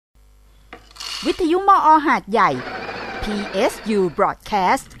วิทยุมอ.หาดใหญ่ PSU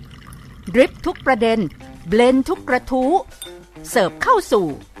Broadcast ดริปทุกประเด็นเบลนทุกกระทู้เสิร์ฟเข้าสู่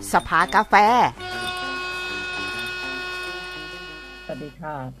สภากาแฟสวัสดี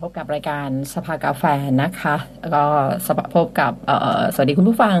ค่ะพบกับรายการสภากาแฟนะคะก็พบกับสวัสดีคุณ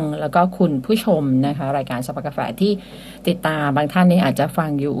ผู้ฟังแล้วก็คุณผู้ชมนะคะรายการสภากาแฟที่ติดตามบางท่านนี่อาจจะฟัง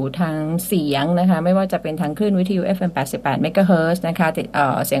อยู่ทางเสียงนะคะไม่ว่าจะเป็นทางคลื่นวิทยุ FM88 MHz นะคะ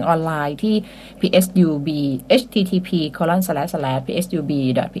เสียงออนไลน์ที่ PSU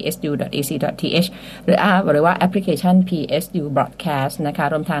http://psub.psu.ac.th หรือว่าแอปพลิเคชัน PSU Broadcast นะคะ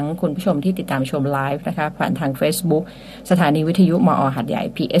รวมทั้งคุณผู้ชมที่ติดตามชมไลฟ์นะคะผ่านทาง Facebook สถานีวิทยุมอ.หาดใหญ่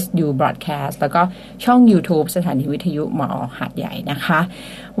PSU Broadcast แล้วก็ช่อง YouTube สถานีวิทยุมอ.หาดใหญ่นะคะ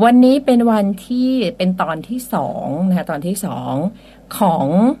วันนี้เป็นวันที่เป็นตอนที่2นะคะตอนที่2ของ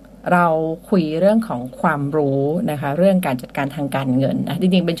เราคุยเรื่องของความรู้นะคะเรื่องการจัดการทางการเงินนะจ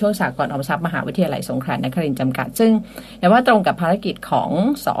ริงๆเป็นช่วงสากลออมทรัพย์มหาวิทยาลัยสงขลานครินทร์จำกัดซึ่งแต่ว่าตรงกับภารกิจของ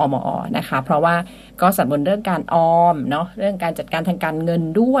สอมอนะคะเพราะว่าก็สนับสนุนเรื่องการออมเนาะเรื่องการจัดการทางการเงิน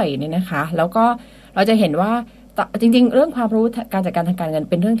ด้วยเนี่ยนะคะแล้วก็เราจะเห็นว่าจริงๆเรื่องความรู้การจัดการทางการเงิน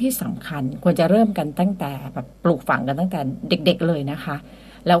เป็นเรื่องที่สำคัญควรจะเริ่มกันตั้งแต่แบบปลูกฝังกันตั้งแต่เด็กๆเลยนะคะ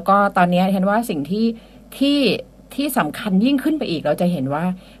แล้วก็ตอนนี้เห็นว่าสิ่งที่สำคัญยิ่งขึ้นไปอีกเราจะเห็นว่า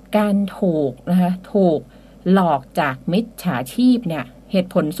การถูกหลอกจากมิจฉาชีพเนี่ยเหตุ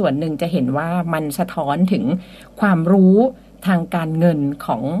ผลส่วนหนึ่งจะเห็นว่ามันสะท้อนถึงความรู้ทางการเงินข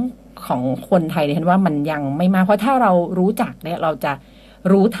องคนไทยเห็นว่ามันยังไม่มากเพราะถ้าเรารู้จักเนี่ยเราจะ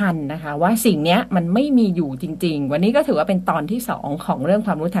รู้ทันนะคะว่าสิ่งนี้มันไม่มีอยู่จริงๆวันนี้ก็ถือว่าเป็นตอนที่2ของเรื่องค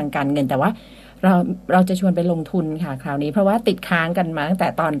วามรู้ทางการเงินแต่ว่าเราจะชวนไปลงทุนค่ะคราวนี้เพราะว่าติดค้างกันมาตั้งแต่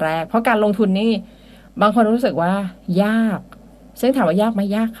ตอนแรกเพราะการลงทุนนี่บางคนรู้สึกว่ายากซึ่งถามว่ายากไหม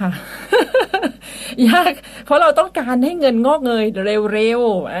ยากค่ะ ยากเพราะเราต้องการให้เงินงอกเงยเร็ว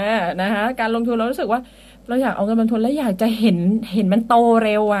ๆนะคะการลงทุนเรารู้สึกว่าเราอยากเอาเงินลงทุนแล้วอยากจะเห็นมันโตเ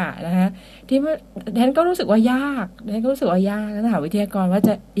ร็วนะคะที่ฉันก็รู้สึกว่ายากแล้วถามวิทยากรว่าจ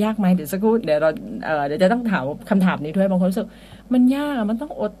ะยากไหมเดี๋ยวสักครู่เดี๋ยวจะต้องถามคำถามนี้ด้วยบางคนรู้สึกมันยากมันต้อ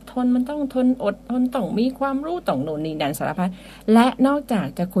งอดทนมันต้องทนอดทนต้องมีความรู้ต้องโน่นนี่นั่นสารพัดและนอกจาก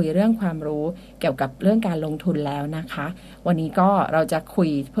จะคุยเรื่องความรู้เกี่ยวกับเรื่องการลงทุนแล้วนะคะวันนี้ก็เราจะคุย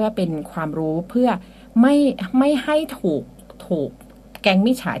เพื่อเป็นความรู้เพื่อไม่ให้ถูกแก๊ง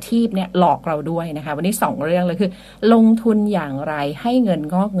มิจฉาชีพเนี่ยหลอกเราด้วยนะคะวันนี้2เรื่องเลยคือลงทุนอย่างไรให้เงิน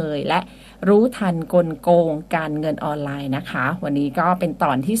งอกเงยและรู้ทันกลโกงการเงินออนไลน์นะคะวันนี้ก็เป็นต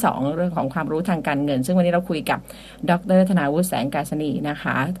อนที่2เรื่องของความรู้ทางการเงินซึ่งวันนี้เราคุยกับดร.ธนาวแสงกาศนีนะค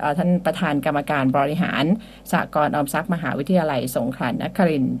ะท่านประธานกรรมการบริหารสหกรณ์ออมทรัพย์มหาวิทยาลัยสงขลานค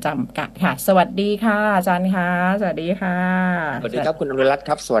รินทร์จำกัดค่ะสวัสดีค่ะอาจารย์ค่ะสวัสดีค่ะสวัสดีครับคุณอนุรัตน์ค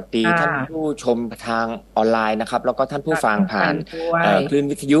รับสวัสดีท่านผู้ชมทางออนไลน์นะครับแล้วก็ท่านผู้ฟังผ่านคลื่น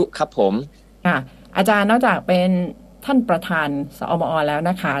วิทยุครับผมค่ะอาจารย์นอกจากเป็นท่านประธานสอมอแล้ว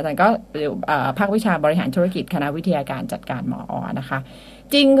นะคะอาจารย์ก็ภาควิชาบริหารธุรกิจคณะวิทยาการจัดการมอนะคะ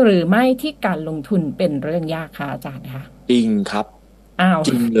จริงหรือไม่ที่การลงทุนเป็นเรื่องยากคะอาจารย์คะจริงครับจ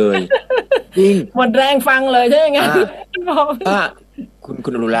ริงเลย จริงหมดแรงฟังเลยใช่ไหมถ้าคุ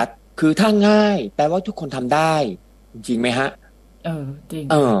ณอนุรัตน์คือถ้าง่ายแปลว่าทุกคนทำได้จริงไหมฮะจริง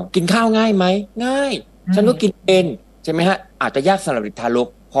กินข้าวง่ายไหมง่ายฉันก็กินเป็นใช่ไหมฮะอาจจะยากสำหรับเด็กทารก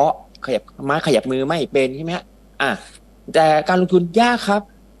เพราะขยับมือไม่เป็นใช่ไหมฮะแต่การลงทุนยากครับ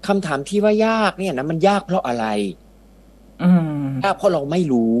คำถามที่ว่ายากเนี่ยนะมันยากเพราะอะไรยากเพราะเราไม่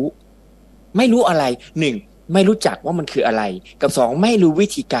รู้อะไร1ไม่รู้จักว่ามันคืออะไรกับ2ไม่รู้วิ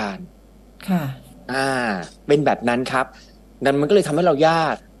ธีการค่ะเป็นแบบนั้นครับนั่นมันก็เลยทำให้เรายา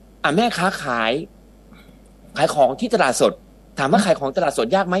กแม่ค้าขายของที่ตลาดสดถามว่าขายของตลาดสด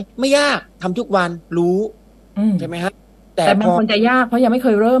ยากไหมไม่ยากทำทุกวันรู้ใช่ไหมฮะแต่บางคนจะยากเพราะยังไม่เค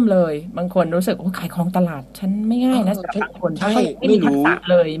ยเริ่มเลยบางคนรู้สึกว่าขายของตลาดฉันไม่ง่ายนะสำหรับบางคนใช่ไม่รู้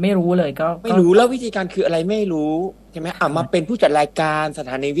เลยไม่รู้เลยก็ไม่รู้แล้ววิธีการคืออะไรไม่รู้ใช่ไหมมาเป็นผู้จัดรายการสถ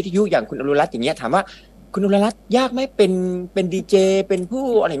านีวิทยุอย่างคุณอนุรัตน์อย่างเงี้ยถามว่าคุณอนุรัตน์ยากไหมเป็นดีเจเป็นผู้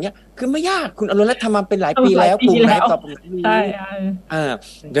อะไรเงี้ยคือไม่ยากคุณอนุรัตน์ทำมาเป็นหลายปีแล้วปรุงแล้วตอบผมใช่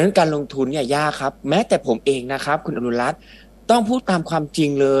ดังนั้นการลงทุนเนี่ยยากครับแม้แต่ผมเองนะครับคุณอนุรัตน์ต้องพูดตามความจริง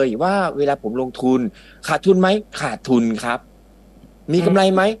เลยว่าเวลาผมลงทุนขาดทุนไหมขาดทุนครับมีกำไร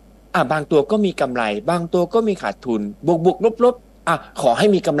ไหมบางตัวก็มีกำไรบางตัวก็มีขาดทุนบวกลบขอให้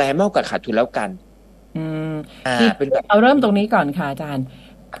มีกำไรมากกว่าขาดทุนแล้วกันเป็นแบบเอาเริ่มตรงนี้ก่อนค่ะอาจารย์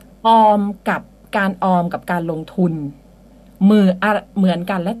ออมกับการลงทุนเหมือน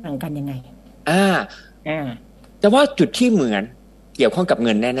กันและต่างกันยังไงแต่ว่าจุดที่เหมือนเกี่ยวข้องกับเ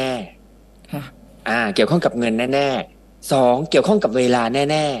งินแน่ๆค่ะเกี่ยวข้องกับเงินแน่ๆ2เกี่ยวข้องกับเวลาแ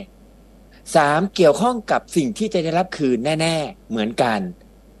น่ๆ3เกี่ยวข้องกับสิ่งที่จะได้รับคืนแน่ๆเหมือนกัน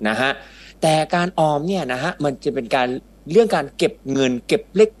นะฮะ แต่การออมเนี่ยนะฮะมันจะเป็นเรื่องการเก็บเงินเก็บ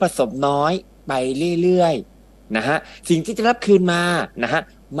เล็กผสมน้อยไปเรื่อยๆนะฮะสิ่งที่จะรับคืนมานะฮะ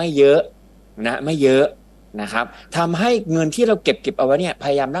ไม่เยอะนะครับทำให้เงินที่เราเก็บเอาไว้เนี่ยพ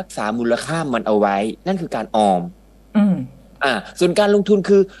ยายามรักษามูลค่ามันเอาไว้นั่นคือการออมส่วนการลงทุน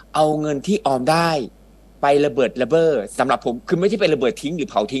คือเอาเงินที่ออมได้ไประเบิดระเบ้อสำหรับผมคือไม่ใช่ไประเบิดทิ้งหรือ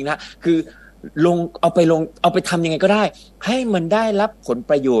เผาทิ้งนะคือเอาไปทำยังไงก็ได้ให้มันได้รับผล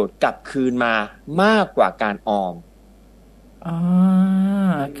ประโยชน์กลับคืนมามากกว่าการออม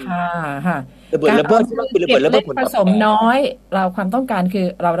ค่ะระเบิดระเบ้อที่มันคือระเบิดระเบ้อผลตอบแทนผสมน้อยเราความต้องการคือ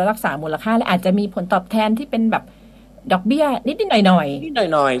เรารักษามูลค่าและอาจจะมีผลตอบแทนที่เป็นแบบดอกเบี้ยนิดๆหน่อ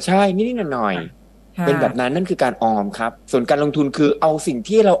ยๆใช่นิดๆหน่อยๆเป็นแบบนั้นนั่นคือการออมครับส่วนการลงทุนคือเอาสิ่ง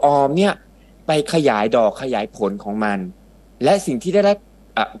ที่เราออมเนี่ยไปขยายดอกขยายผลของมันและสิ่งที่ได้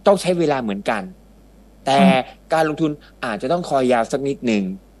ต้องใช้เวลาเหมือนกันแต่การลงทุนอาจจะต้องคอยยาวสักนิดหนึ่ง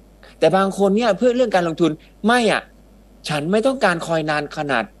แต่บางคนเนี่ยเพื่อเรื่องการลงทุนไม่ฉันไม่ต้องการคอยนานข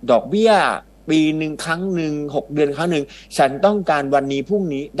นาดดอกเบี้ยปีหนึ่งครั้งหนึ่ง6 เดือนครั้งหนึ่งฉันต้องการวันนี้พรุ่ง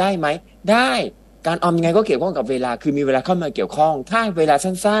นี้ได้ไหมได้การออมยังไงก็เกี่ยวข้องกับเวลาคือมีเวลาเข้ามาเกี่ยวข้องถ้าเวลา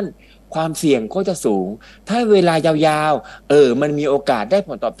สั้นๆความเสี่ยงก็จะสูงถ้าเวลายาวๆมันมีโอกาสได้ผ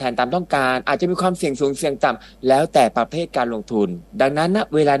ลตอบแทนตามต้องการอาจจะมีความเสี่ยงสูงเสี่ยงต่ำแล้วแต่ประเภทการลงทุนดังนั้นนะ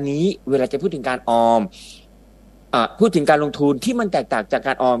เวลานี้เวลาจะพูดถึงการออมพูดถึงการลงทุนที่มันแตกต่างจากก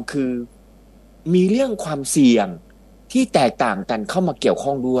ารออมคือมีเรื่องความเสี่ยงที่แตกต่างกันเข้ามาเกี่ยวข้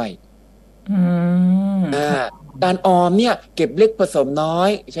องด้วยการออมเนี่ยเก็บเล็กผสมน้อย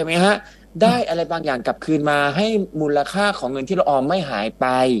ใช่ไหมฮะได้อะไรบางอย่างกลับคืนมาให้มูลค่าของเงินที่เราออมไม่หายไป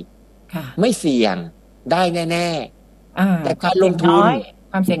ไม่เสี่ยงได้แน่ๆแต่การลงทุน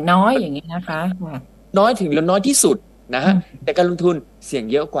ความเสี่ยงน้อยอย่างนี้นะคะน้อยถึงน้อยที่สุดนะฮะแต่การลงทุนเสี่ยง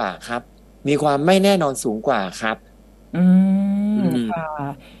เยอะกว่าครับมีความไม่แน่นอนสูงกว่าครับค่ะ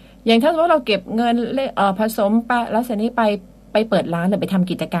อย่างถ้าว่าเราเก็บเงินผสมไปแล้วเสร็จนี้ไปเปิดร้านหรือไปทำ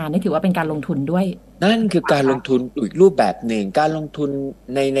กิจการนี่ถือว่าเป็นการลงทุนด้วยนั่นคือการลงทุนอีกรูปแบบหนึ่งการลงทุน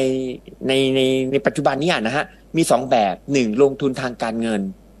ในปัจจุบันนี้นะฮะมี2แบบ1ลงทุนทางการเงิน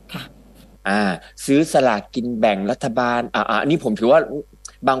ค่ะซื้อสลากกินแบ่งรัฐบาลอันนี้ผมถือว่า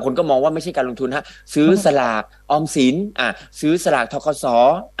บางคนก็มองว่าไม่ใช่การลงทุนฮะซื้อสลากออมสินซื้อสลากธกส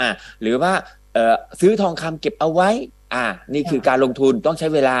หรือว่าซื้อทองคำเก็บเอาไว้นี่คือการลงทุนต้องใช้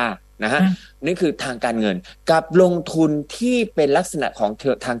เวลานะฮะนี่คือทางการเงินกับลงทุนที่เป็นลักษณะของ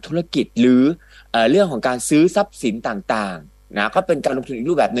ทางธุรกิจหรือเรื่องของการซื้อทรัพย์สินต่างๆนะก็เป็นการลงทุนอีก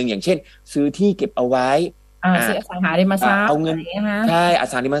รูปแบบหนึ่งอย่างเช่นซื้อที่เก็บเอาไว้ซื้ออสังหาริมทรัพย์เอาเงินใช่อ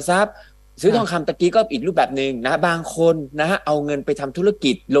สังหาริมทรัพย์ซื้อทองคำตะกี้ก็อีกรูปแบบหนึ่งนะบางคนนะฮะเอาเงินไปทำธุร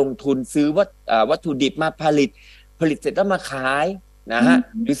กิจลงทุนซื้อวัตถุดิบมาผลิตเสร็จแล้วมาขายนะฮะ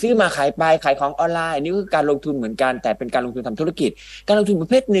หรือซื้อมาขายไปขายของออนไลน์นี่คือการลงทุนเหมือนกันแต่เป็นการลงทุนทำธุรกิจการลงทุนประ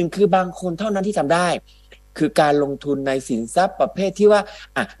เภทหนึ่งคือบางคนเท่านั้นที่ทำได้คือการลงทุนในสินทรัพย์ประเภทที่ว่า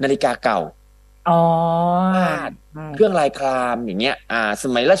นาฬิกาเก่าเครื่องลายครามอย่างเงี้ยส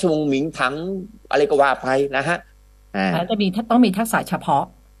มัยราชวงศ์หมิงถังอะไรก็ว่าไปนะฮะจะต้องมีทักษะเฉพาะ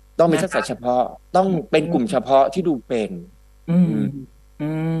ต้องมีทักษะเฉพาะต้องเป็นกลุ่มเฉพาะที่ดูเป็น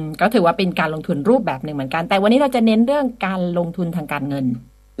ก็ถือว่าเป็นการลงทุนรูปแบบหนึ่งเหมือนกันแต่วันนี้เราจะเน้นเรื่องการลงทุนทางการเงิน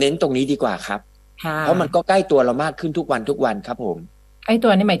เน้นตรงนี้ดีกว่าครับเพราะมันก็ใกล้ตัวเรามากขึ้นทุกวันครับผมใกล้ตั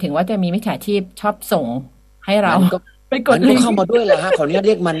วนี่หมายถึงว่าจะมีมิจฉาชีพชอบส่งให้เราไปกดลิงก์เข้ามาด้วยแหละฮะขออนุญาตเ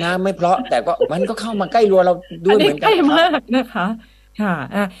รียกมันนะไม่เพราะแต่ก็มันก็เข้ามาใกล้ตัวเราด้วยเหมือนกันใกล้มากนะคะค่ะ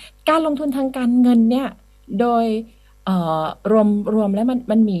การลงทุนทางการเงินเนี่ยโดยรวมแล้ว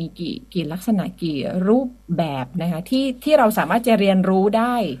มันมีกี่ลักษณะกี่รูปแบบนะคะที่เราสามารถจะเรียนรู้ไ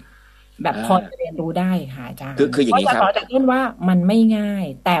ด้แบบพอจะเรียนรู้ได้ค่ะอาจารย์คืออย่างนี้ครับขอจากต้นว่ามันไม่ง่าย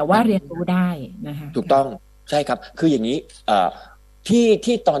แต่ว่าเรียนรู้ได้นะคะถูกต้องใช่ครับคืออย่างนี้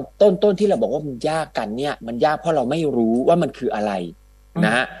ที่ตอนต้นที่เราบอกว่ามันยากกันเนี่ยมันยากเพราะเราไม่รู้ว่ามันคืออะไรน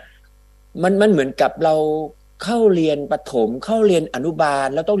ะฮะมันเหมือนกับเราเข้าเรียนประถมเข้าเรียนอนุบาล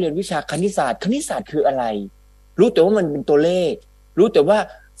แล้วต้องเรียนวิชาคณิตศาสตร์คืออะไรรู้แต่ว่ามันเป็นตัวเลขรู้แต่ว่า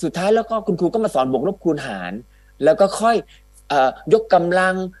สุดท้ายแล้วก็คุณครูก็มาสอนบวกลบคูณหารแล้วก็ค่อยยกกำลั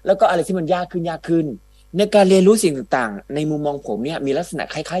งแล้วก็อะไรที่มันยากขึ้นในการเรียนรู้สิ่งต่างๆในมุมมองผมเนี่ยมีลักษณะ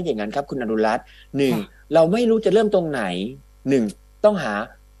คล้ายๆอย่างนั้นครับคุณอนุรัตน์1เราไม่รู้จะเริ่มตรงไหน1ต้องหา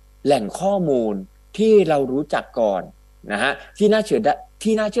แหล่งข้อมูลที่เรารู้จักก่อนนะฮะที่น่าเ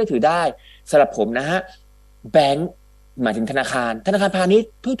ชื่อถือได้สำหรับผมนะฮะแบงค์หมายถึงธนาคารพาณิชย์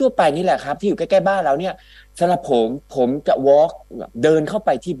ทั่วไปนี่แหละครับที่อยู่ใกล้ๆบ้านเราเนี่ยสำหรับผมจะ walk เดินเข้าไป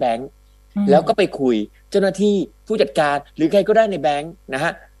ที่แบงค์แล้วก็ไปคุยเจ้าหน้าที่ผู้จัดการหรือใครก็ได้ในแบงค์นะฮ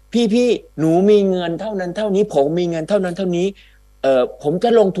ะพี่หนูมีเงินเท่านั้นเท่านี้ผมมีเงินเท่านั้นเท่านี้ผมจะ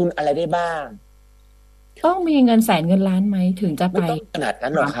ลงทุนอะไรได้บ้าง ต้องมีเงินแสนเงินล้านไหมถึงจะไปไม่ต้องขนาดนั้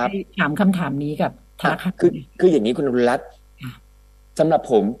นหรอกครับถามคำถามนี้กับธนาคารคืออย่างนี้คุณอรุณรัตน์สำหรับ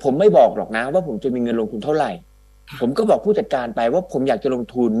ผมไม่บอกหรอกนะว่าผมจะมีเงินลงทุนเท่าไหร่ผมก็บอกผู้จัดการไปว่าผมอยากจะลง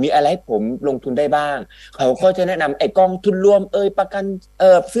ทุนมีอะไรให้ผมลงทุนได้บ้างเขาก็จะแนะนำไอ้กองทุนรวมประกัน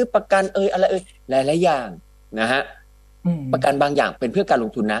ซื้อประกันอะไรหลายๆอย่างนะฮะประกันบางอย่างเป็นเพื่อการล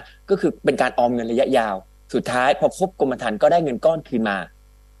งทุนนะก็คือเป็นการออมเงินระยะยาวสุดท้ายพอครบกรมธรรม์ก็ได้เงินก้อนคืนมา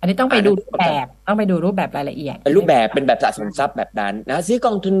อันนี้ต้องไปดูรูปแบบรายละเอียดเป็นรูปแบบเป็นแบบสะสมทรัพย์แบบนั้นนะซื้อก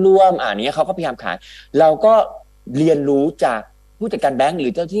องทุนรวมนี้เขาก็พยายามขายเราก็เรียนรู้จากผู้จัดการแบงก์หรื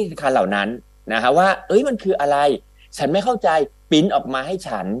อเจ้าที่ธนาคารเหล่านั้นนะฮะว่ามันคืออะไรฉันไม่เข้าใจปริ้นออกมาให้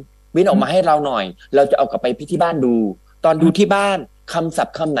ฉันปริ้นออกมาให้เราหน่อยเราจะเอากลับไปที่บ้านดูตอนดูที่บ้านคำศัพ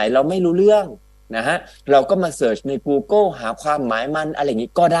ท์คำไหนเราไม่รู้เรื่องนะฮะเราก็มาเสิร์ชใน Google หาความหมายมันอะไรอย่าง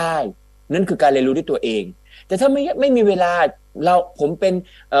นี้ก็ได้นั่นคือการเรียนรู้ด้วยตัวเองแต่ถ้าไม่มีเวลาผมเป็น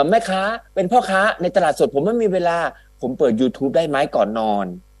แม่ค้าเป็นพ่อค้าในตลาดสดผมไม่มีเวลาผมเปิด YouTube ได้ไหมก่อนนอน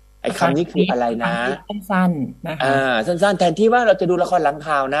ไอ้คำนี้คืออะไรนะสั้นๆนะคะสั้นๆแทนที่ว่าเราจะดูละครหลัง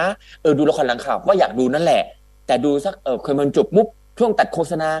ข่าวนะดูละครหลังข่าวก็อยากดูนั่นแหละแต่ดูสักเคยมันจบปุ๊บช่วงตัดโฆ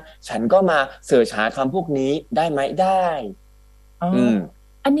ษณาฉันก็มาเสิร์ชหาคำพวกนี้ได้ไหมได้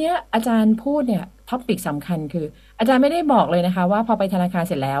อันเนี้ยอาจารย์พูดเนี่ยท็อปิกสำคัญคืออาจารย์ไม่ได้บอกเลยนะคะว่าพอไปธนาคาร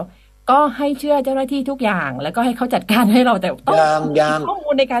เสร็จแล้วก็ให้เชื่อเจ้าหน้าที่ทุกอย่างแล้วก็ให้เขาจัดการให้เราแต่ต้องมีข้อมู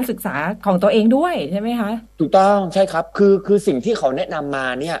ลในการศึกษาของตัวเองด้วยใช่ไหมคะถูกต้องใช่ครับคือสิ่งที่เขาแนะนำมา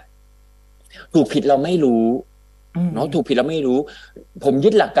เนี่ยถูกผิดเราไม่รู้เนาะถูกผิดเราไม่รู้ผมยึ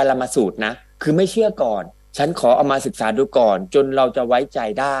ดหลักการละสูตรนะคือไม่เชื่อก่อนฉันขอเอามาศึกษาดูก่อนจนเราจะไว้ใจ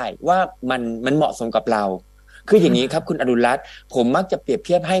ได้ว่ามันเหมาะสมกับเราคืออย่างนี้ครับคุณอดุลรัตน์ผมมักจะเปรียบเ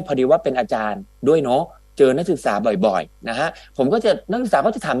ทียบให้พอดีว่าเป็นอาจารย์ด้วยเนาะเจอนักศึกษาบ่อยๆนะฮะผมก็จะนักศึกษา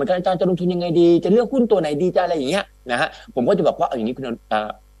ก็จะถามเหมือนกันอาจารย์จะลงทุนยังไงดีจะเลือกหุ้นตัวไหนดีจะอะไรอย่างเงี้ยนะฮะผมก็จะบอกว่าเอาอย่างนี้คุณ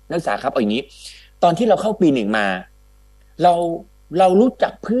นักศึกษาครับเอาอย่างนี้ตอนที่เราเข้าปีหนึ่งมาเรารู้จั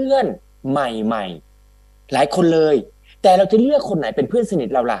กเพื่อนใหม่ๆหลายคนเลยแต่เราจะเลือกคนไหนเป็นเพื่อนสนิท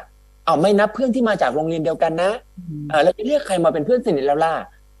เราล่ะเอาไม่นับเพื่อนที่มาจากโรงเรียนเดียวกันนะเราจะเลือกใครมาเป็นเพื่อนสนิทเราล่ะ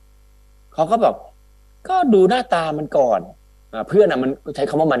เขาก็บอกก็ดูหน้าตามันก่อนเพื่อนมันใช้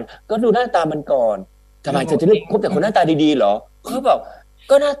คำว่ามันก็ดูหน้าตามันก่อนทำไมจะเลือกคบแต่คนหน้าตาดีๆเหรอเขาบอก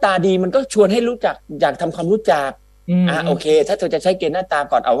ก็หน้าตาดีมันก็ชวนให้รู้จักอยากทำความรู้จักโอเคถ้าเธอจะใช้เกณฑ์หน้าตา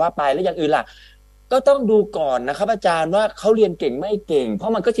ก่อนเอาว่าไปแล้วอย่างอื่นล่ะก็ต้องดูก่อนนะครับอาจารย์ว่าเขาเรียนเก่งไม่เก่งเพรา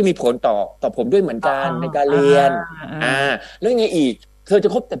ะมันก็จะมีผลต่อผมด้วยเหมือนกันในการเรียนแล้วยังไงอีกเธอจะ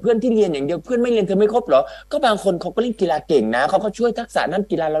คบแต่เพื่อนที่เรียนอย่างเดียวเพื่อนไม่เรียนเธอไม่คบเหรอก็บางคนเขาก็เล่นกีฬาเก่งนะเขาก็ช่วยทักษะนั้น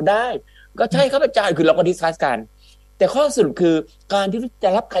กีฬาเราได้ก็ใช่ครับอาจารย์คือเราก็ดิสคัสกันแต่ข้อสรุปคือการที่จะ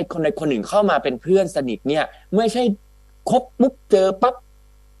รับใครคนใดคนหนึ่งเข้ามาเป็นเพื่อนสนิทเนี่ยไม่ใช่คบปุ๊บเจอปั๊บ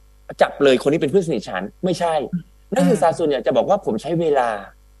จับเลยคนนี้เป็นเพื่อนสนิทฉันไม่ใช่นักศึกษาส่วนใหญ่จะบอกว่าผมใช้เวลา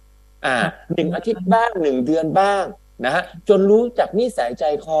1 อาทิตย์บ้าง1 เดือนบ้างนะฮะจนรู้จักนิสัยใจ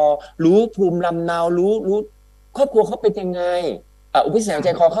คอรู้ภูมิลำเนารู้ครอบครัวเขาเป็นยังไงอุปนิสัยใจ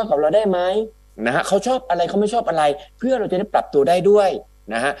คอเข้ากับเราได้ไหมนะฮะเขาชอบอะไรเขาไม่ชอบอะไรเพื่อเราจะได้ปรับตัวได้ด้วย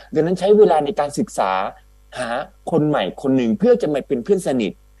นะฮะดังนั้นใช้เวลาในการศึกษาหาคนใหม่คนหนึ่งเพื่อจะมาเป็นเพื่อนสนิ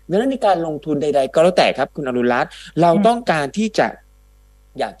ทดังนั้นในการลงทุนใดๆก็แล้วแต่ครับคุณอรุณรัตน์เราต้องการที่จะ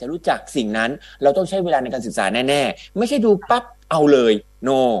อยากจะรู้จักสิ่งนั้นเราต้องใช้เวลาในการศึกษาแน่ๆไม่ใช่ดูปั๊บเอาเลยโ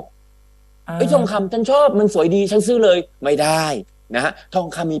นทองคำฉันชอบมันสวยดีฉันซื้อเลยไม่ได้นะฮะทอง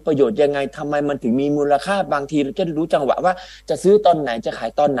คำมีประโยชน์ยังไงทำไมมันถึงมีมูลค่าบางทีเราจะรู้จังหวะว่าจะซื้อตอนไหนจะขา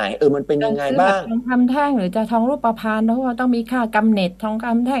ยตอนไหนมันเป็นยังไงบ้างทองคำแท่งหรือจะทองรูปพรรณเพราะว่าต้องมีค่ากำเนิดทองค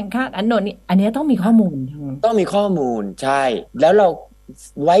ำแท่งค่าอันโน้นนี่อันนี้ต้องมีข้อมูลต้องมีข้อมูลใช่แล้วเรา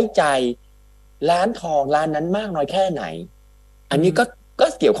ไว้ใจร้านทองร้านนั้นมากน้อยแค่ไหนอันนี้ก็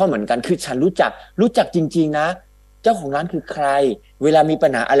เกี่ยวข้องเหมือนกันคือฉันรู้จักจริงๆนะเจ้าของร้านคือใครเวลามีปั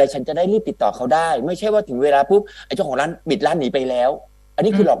ญหาอะไรฉันจะได้รีบติดต่อเขาได้ไม่ใช่ว่าถึงเวลาปุ๊บไอ้เจ้าของร้านปิดร้านหนีไปแล้วอัน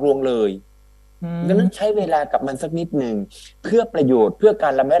นี้คือหลอกลวงเลยดังนั้นใช้เวลากับมันสักนิดหนึ่งเพื่อประโยชน์เพื่อกา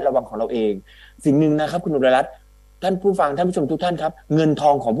รระมัดระวังของเราเองสิ่งหนึ่งนะครับคุณอุไรรัตน์ท่านผู้ฟังท่านผู้ชมทุกท่านครับเงินท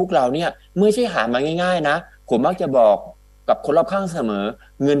องของพวกเราเนี่ยไม่ใช่หามาง่ายๆนะผมมักจะบอกกับคนรอบข้างเสมอ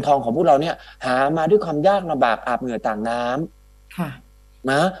เงินทองของพวกเราเนี่ยหามาด้วยความยากลำบากอาบเหงื่อต่างน้ำค่ะ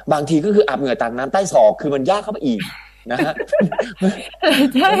นะบางทีก็คืออาบเหงื่อต่างน้ำใต้ศอกคือมันยากเข้าไปอีกนะฮะ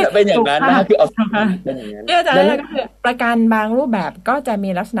เป็นอย่างนั้นนะคือเอาเป็นอย่างนั้นอาจารย์ก็คือประกันบางรูปแบบก็จะมี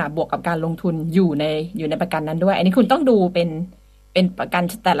ลักษณะบวกกับการลงทุนอยู่ในประกันนั้นด้วยอันนี้คุณต้องดูเป็นประกัน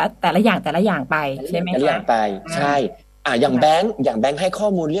แต่ละอย่างไปใช่ไหมคะแต่ละอย่างไปใช่อย่างแบงค์ให้ข้อ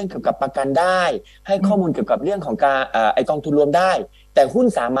มูลเรื่องเกี่ยวกับประกันได้ให้ข้อมูลเกี่ยวกับเรื่องของการไอกองทุนรวมได้แต่หุ้น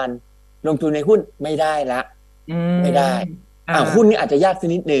สามัญลงทุนในหุ้นไม่ได้ละไม่ได้ หุ้นนี่อาจจะยากสัก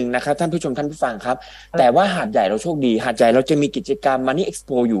นิดนึงนะครับท่านผู้ชมท่านผู้ฟังครับแต่ว่าหาดใหญ่เราโชคดีหาดใหญ่เราจะมีกิจกรรม Money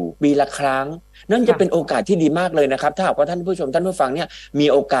Expo อยู่ปีละครั้งนั่นจะเป็นโอกาสที่ดีมากเลยนะครับถ้าหากว่าท่านผู้ชมท่านผู้ฟังเนี่ยมี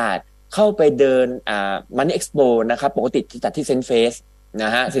โอกาสเข้าไปเดินMoney Expo นะครับปกติจะจัดที่เซ็นเฟสน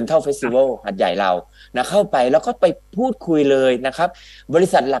ะฮะเซ็นทรัลเฟสติวัลหาดใหญ่เรานะเข้าไปแล้วก็ไปพูดคุยเลยนะครับบริ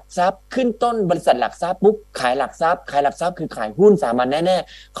ษัทหลักทรัพย์ขึ้นต้นบริษัทหลักทรัพย์ปุ๊บขายหลักทรัพย์คือขายหุ้นสามัญแน่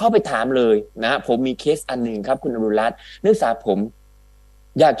ๆเข้าไปถามเลยนะผมมีเคสอันหนึ่งครับคุณอรุรัตน์นักศึกษาผม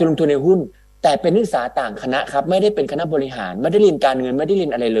อยากจะลงทุนในหุ้นแต่เป็นนักศึกษาต่างคณะครับไม่ได้เป็นคณะบริหารไม่ได้เรียนการเงินไม่ได้เรีย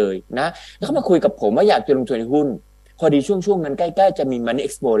นอะไรเลยนะแล้วเขามาคุยกับผมว่าอยากจะลงทุนในหุ้นพอดีช่วงนั้นใกล้ๆจะมี Money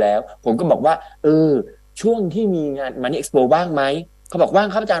Expo แล้วผมก็บอกว่าช่วงที่มีงาน Money Expo ว่างไหมเขาบอกว่าง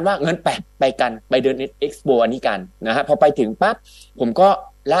ครับอาจารย์ว่างั้นไปกันไปเดิน Expo อันนี้กันนะฮะพอไปถึงปั๊บผมก็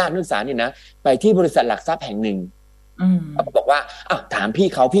ล่านักศึกษาเนี่ยนะไปที่บริษัทหลักทรัพย์แห่งหนึ่งเขาบอกว่าถามพี่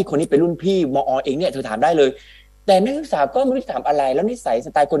คนนี้เป็นรุ่นพี่มอเองเนี่ยเธอถามได้เลยแต่นักศึกษาก็ไม่รู้จะถามอะไรแล้วนิสัยส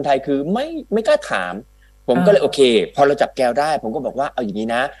ไตล์คนไทยคือไม่กล้าถามผมก็เลยโอเคพอเราจับแก้วได้ผมก็บอกว่าเอาอย่างนี้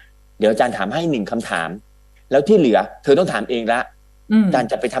นะเดี๋ยวอาจารย์ถามให้1 คำถามแล้วที่เหลือเธอต้องถามเองละอาจารย์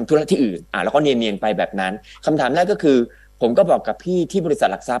จะไปทำธุระที่อื่นแล้วก็เนียนๆไปแบบนั้นคำถามแรกก็คือผมก็บอกกับพี่ที่บริษัท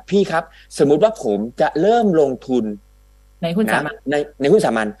หลักทรัพย์พี่ครับสมมุติว่าผมจะเริ่มลงทุนในหุ้นสามัญในหุ้นส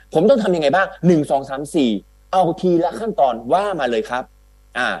ามัญผมต้องทำยังไงบ้าง1 2 3 4เอาทีละขั้นตอนว่ามาเลยครับ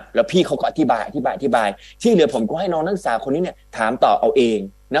แล้วพี่เขาก็อธิบายที่เหลือผมก็ให้น้องนักศึกษาคนนี้เนี่ยถามต่อเอาเอง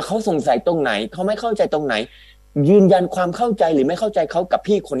นะเขาสงสัยตรงไหนเขาไม่เข้าใจตรงไหนยืนยันความเข้าใจหรือไม่เข้าใจเขากับ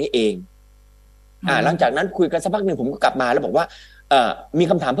พี่คนนี้เองหลังจากนั้นคุยกันสักพักหนึ่งผมก็กลับมาแล้วบอกว่ามี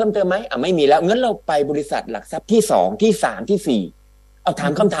คำถามเพิ่มเติมไหมไม่มีแล้วงั้นเราไปบริษัทหลักทรัพย์ที่2ที่3ที่4เอาถา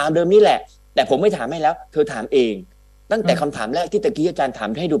มคำถามเดิมนี่แหละแต่ผมไม่ถามให้แล้วเธอถามเองตั้งแต่คำถามแรกที่ตะกี้อาจารย์ถาม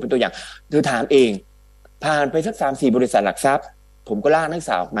ให้ดูเป็นตัวอย่างเธอถามเองผ่านไปสัก3-4บริษัทหลักทรัพย์ผมก็ล่านักศึก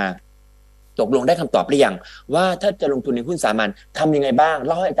ษาออกมาตกลงได้คำตอบหรือยังว่าถ้าจะลงทุนในหุ้นสามัญทำยังไงบ้างเ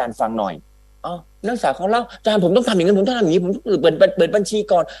ล่าให้อาจารย์ฟังหน่อยนักศึกษาเขาเล่าอาจารย์ผมต้องทำอย่างนั้นผมต้องทำอย่างนี้ผมต้องเปิดบัญชี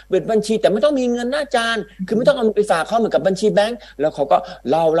ก่อนเปิดบัญชีแต่ไม่ต้องมีเงินนะอาจารย์คือไม่ต้องเอาไปฝากเข้าเหมือนกับบัญชีแบงก์แล้วเขาก็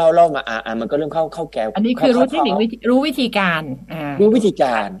เล่ามามันก็เริ่มเข้าแก้วอันนี้คือรู้เทคนิครู้วิธีการเ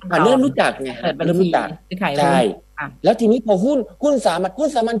ริ่มรู้จักไงเริ่มรู้จักใช่แล้วทีนี้พอหุ้นสา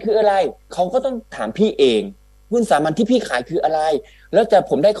มัญคืออะไรเขาก็ต้องถามพี่เองหุ้นสามัญที่พี่ขายคืออะไรแล้วจะ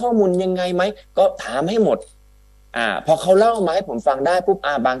ผมได้ข้อมูลยังไงไหมก็ถามให้หมดพอเขาเล่ามาให้ผมฟังได้ปุ๊บ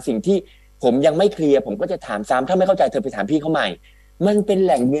บางสิ่งที่ผมยังไม่เคลียร์ผมก็จะถามซ้ำถ้าไม่เข้าใจเธอไปถามพี่เขาใหม่มันเป็นแ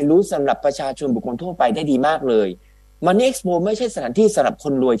หล่งเรียนรู้สำหรับประชาชนบุคคลทั่วไปได้ดีมากเลย Money Expo ไม่ใช่สถานที่สำหรับค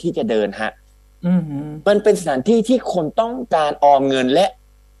นรวยที่จะเดินฮะมันเป็นสถานที่ที่คนต้องการออมเงินและ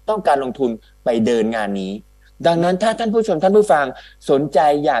ต้องการลงทุนไปเดินงานนี้ดังนั้นถ้าท่านผู้ชมท่านผู้ฟังสนใจ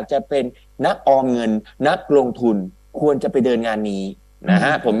อยากจะเป็นนักออมเงินนักลงทุนควรจะไปเดินงานนี้นะฮ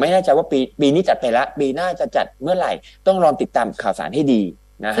ะผมไม่แน่ใจว่าปีนี้จัดไปละปีหน้าจะจัดเมื่อไหร่ต้องรอติดตามข่าวสารให้ดี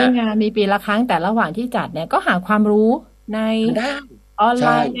ซึ่งงานมีปีละครั้งแต่ระหว่างที่จัดเนี่ยก็หาความรู้ในออนไล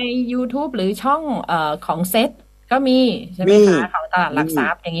น์ใน YouTube หรือช่องของเซ็ตก็มีใช่ไหมคะของตลาดหลักทรั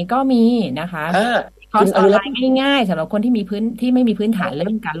พย์อย่างนี้ก็มีนะคะคอร์สออนไลน์ง่ายๆสำหรับคนที่ไม่มีพื้นฐานเรื่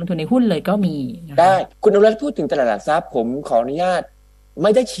องการลงทุนในหุ้นเลยก็มีได้คุณอนุรัตน์พูดถึงตลาดหลักทรัพย์ผมขออนุญาตไ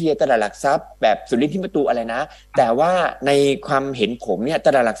ม่ได้เชียร์ตลาดหลักทรัพย์แบบสุดฤทธิ์ที่ประตูอะไรนะแต่ว่าในความเห็นผมเนี่ยต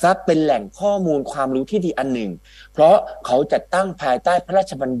ลาดหลักทรัพย์เป็นแหล่งข้อมูลความรู้ที่ดีอันหนึ่งเพราะเขาจัดตั้งภายใต้พระรา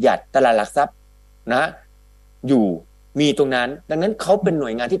ชบัญญัติตลาดหลักทรัพย์นะอยู่มีตรงนั้นดังนั้นเขาเป็นหน่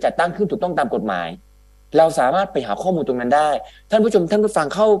วยงานที่จัดตั้งขึ้นถูกต้องตามกฎหมายเราสามารถไปหาข้อมูลตรงนั้นได้ท่านผู้ชมท่านผู้ฟัง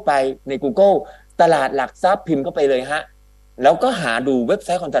เข้าไปใน Google ตลาดหลักทรัพย์พิมพ์เข้าไปเลยฮะแล้วก็หาดูเว็บไซ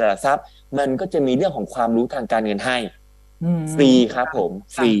ต์ของตลาดหลักทรัพย์มันก็จะมีเรื่องของความรู้ทางการเงินให้ฟรีครับผม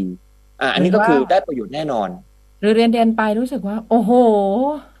ฟรีอันนี้ก็คือได้ประโยชน์แน่นอนหรือเรียนไปรู้สึกว่าโอ้โห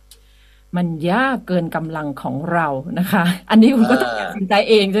มันยากเกินกำลังของเรานะคะอันนี้คุณก็ต้องตัดสินใจ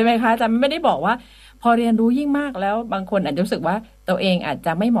เองใช่ไหมคะจะไม่ได้บอกว่าพอเรียนรู้ยิ่งมากแล้วบางคนอาจจะรู้สึกว่าตัวเองอาจจ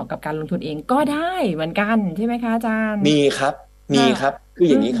ะไม่เหมาะกับการลงทุนเองก็ได้เหมือนกันใช่ไหมคะอาจารย์มีครับคือ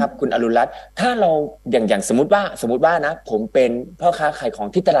อย่างนี้ครับคุณอรุณรัตน์ถ้าเราอย่างสมมติว่านะผมเป็นพ่อค้าขายของ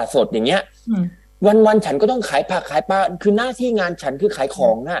ที่ตลาดสดอย่างเงี้ยวันฉันก็ต้องขายผักขายปลาคือหน้าที่งานฉันคือขายขอ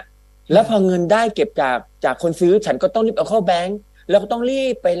งน่ะแล้วพอเงินได้เก็บจากคนซื้อฉันก็ต้องรีบเอาเข้าแบงก์แล้วก็ต้องรี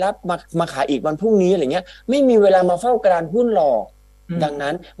บไปรับมาขายอีกวันพรุ่งนี้อะไรเงี้ยไม่มีเวลามาเฝ้ากระดานหุ้นหรอกดัง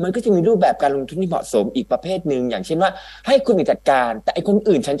นั้นมันก็จะมีรูปแบบการลงทุนที่เหมาะสมอีกประเภทหนึ่งอย่างเช่นว่าให้คุณจัดการแต่ไอ้คน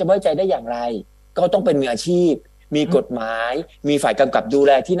อื่นฉันจะไว้ใจได้อย่างไรก็ต้องเป็นมืออาชีพมีกฎหมายมีฝ่ายกำกับดูแ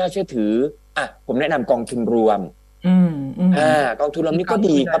ลที่น่าเชื่อถือผมแนะนำกองทุนรวมกองทุนรวมนี่ก็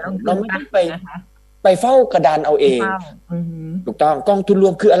ดีครับเราไม่ต้องไปเฝ้ากระดานเอาเองถูกต้องกองทุนร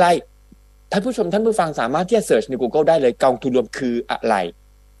วมคืออะไรท่านผู้ชมท่านผู้ฟังสามารถที่จะเสิร์ชใน Google ได้เลยกองทุนรวมคืออะไร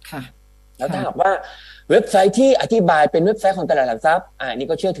แล้วถ้าหากว่าเว็บไซต์ที่อธิบายเป็นเว็บไซต์ของตลาดหลักทรัพย์นี่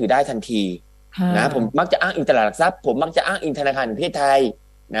ก็เชื่อถือได้ทันทีนะผมมักจะอ้างอิงตลาดหลักทรัพย์ผมมักจะอ้างอิงธนาคารแห่งประเทศไทย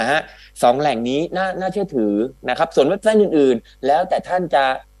นะฮะ2แหล่งนี้น่าเชื่อถือนะครับส่วนเว็บไซต์อื่นๆแล้วแต่ท่านจ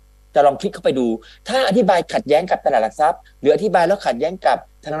ะลองคลิกเข้าไปดูถ้าอธิบายขัดแย้งกับตลาดหลักทรัพย์หรืออธิบายแล้วขัดแย้งกับ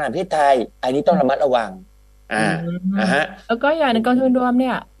ธนาคารแห่งประเทศไทยอันนี้ต้องระมัดระวังฮะแล้วก็อย่างในกองทุนรวมเ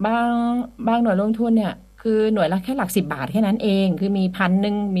นี่ยบางหน่วยลงทุนเนี่ยคือหน่วยละแค่หลัก10 บาทแค่นั้นเองคือมี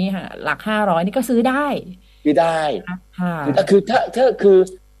1,000มีหลัก500นี่ก็ซื้อได้คือถ้าคือ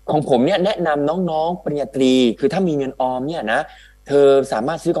ของผมเนี่ยแนะนำน้องๆปริญญาตรีคือถ้ามีเงินออมเนี่ยนะเธอสาม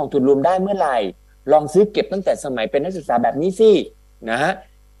ารถซื้อกองทุนรวมได้เมื่อไหร่ลองซื้อเก็บตั้งแต่สมัยเป็นนักศึกษาแบบนี้สินะฮะ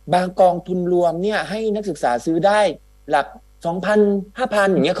บางกองทุนรวมเนี่ยให้นักศึกษาซื้อได้หลัก 2,000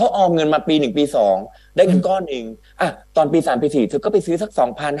 5,000 อย่างเงี้ยเขาออมเงินมาปี1ปี2ได้เงินก้อนหนึ่งตอนปี3ปี4เธอก็ไปซื้อสัก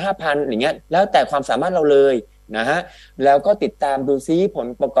 2,000 5,000 อย่างเงี้ยแล้วแต่ความสามารถเราเลยนะฮะแล้วก็ติดตามดูซิผล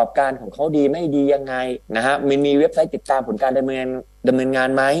ประกอบการของเขาดีไม่ดียังไงนะฮะมีเว็บไซต์ติดตามผลการดำเนินงาน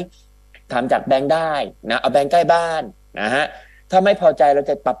ไหมถามจากแบงค์ได้นะเอาแบงค์ใกล้บ้านนะฮะถ้าไม่พอใจเรา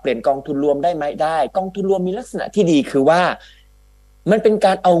จะปรับเปลี่ยนกองทุนรวมได้ไหมได้กองทุนรวมมีลักษณะที่ดีคือว่ามันเป็นก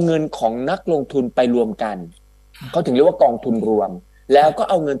ารเอาเงินของนักลงทุนไปรวมกันเขาถึงเรียกว่ากองทุนรวมแล้วก็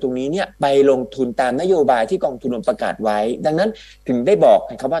เอาเงินตรงนี้เนี่ยไปลงทุนตามนโยบายที่กองทุนรวมประกาศไว้ดังนั้นถึงได้บอก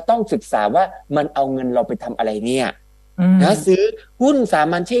ครับว่าต้องศึกษาว่ามันเอาเงินเราไปทำอะไรเนี่ยนะซื้อหุ้นสา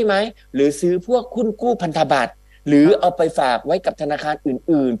มัญใช่ไหมหรือซื้อพวกหุ้นกู้พันธบัตรหรือเอาไปฝากไว้กับธนาคาร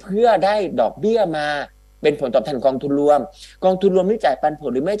อื่นๆเพื่อได้ดอกเบี้ยมาเป็นผลตอบแทนกองทุนรวมนี่จ่ายปันผล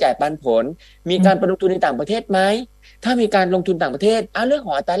หรือไม่จ่ายปันผลมีการไปลงทุนในต่างประเทศไหมถ้ามีการลงทุนต่างประเทศเรื่องข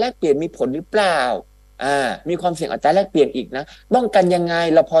องอัตราแลกเปลี่ยนมีผลหรือเปล่ามีความเสี่ยงอัตราแลกเปลี่ยนอีกนะป้องกันยังไง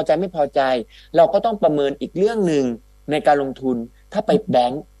เราพอใจไม่พอใจเราก็ต้องประเมินอีกเรื่องหนึ่งในการลงทุนถ้าไปแบ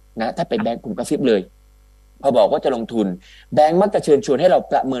งค์นะถ้าไปแบงค์ผมกระซิบเลยพอบอกว่าจะลงทุนแบงค์มักจะเชิญชวนให้เรา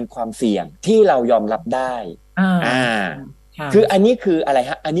ประเมินความเสี่ยงที่เรายอมรับได้คืออันนี้คืออะไร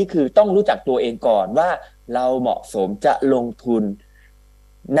ฮะอันนี้คือต้องรู้จักตัวเองก่อนว่าเราเหมาะสมจะลงทุน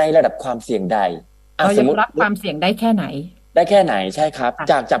ในระดับความเสี่ยงใดเรายอมรับความเสี่ยงได้แค่ไหนใช่ครับ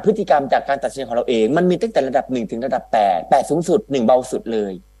จากพฤติกรรมจากการตัดสินใจของเราเองมันมีตั้งแต่ระดับ1ถึงระดับ8สูงสุด1เบาสุดเล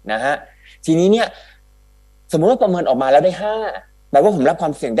ยนะฮะทีนี้เนี่ยสมมุติว่าประเมินออกมาแล้วได้5แปลว่าผมรับควา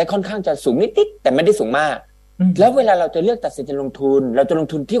มเสี่ยงได้ค่อนข้างจะสูงนิดๆแต่ไม่ได้สูงมากแล้วเวลาเราจะเลือกตัดสินใจลงทุนเราจะลง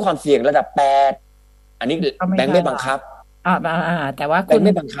ทุนที่ความเสี่ยงระดับ8อันนี้แบงค์ไม่บังคับแต่ว่าแบงค์ไ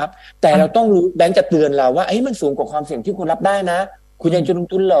ม่บังคับแต่เราต้องรู้แบงค์จะเตือนเราว่ามันสูงกว่าความเสี่ยงที่คุณรับได้นะคุณยังจะลง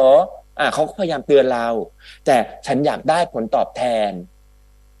ทุนเหรอเขาก็พยายามเตือนเราแต่ฉันอยากได้ผลตอบแทน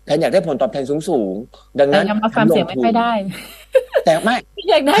สูงดังนั้นยอมรับความเสี่ยงไม่ค่อยได้แต่ไม่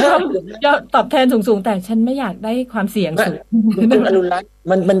อยากได้ความตอบแทนสูงแต่ฉันไม่อยากได้ความเสี่ยงสูงคุณอรุณรัตน์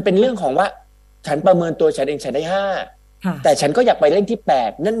มันเป็นเรื่องของว่าฉันประเมินตัวฉันเองฉันได้5แต่ฉันก็อยากไปเล่นที่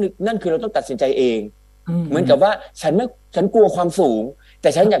8นั่นคือเราต้องตัดสินใจเองเหมือนกับว่าฉันกลัวความสูงแต่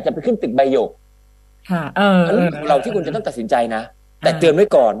ฉันอยากจะไปขึ้นตึกใบหยกอันนี้ของเราที่คุณจะต้องตัดสินใจนะแต่เตือนไว้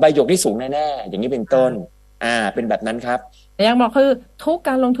ก่อนใบหยกที่สูงแน่ๆอย่างนี้เป็นต้นเป็นแบบนั้นครับแต่ยังบอกคือทุกก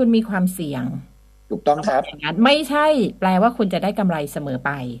ารลงทุนมีความเสี่ยงถูกต้องครับอย่างนั้นไม่ใช่แปลว่าคุณจะได้กำไรเสมอไ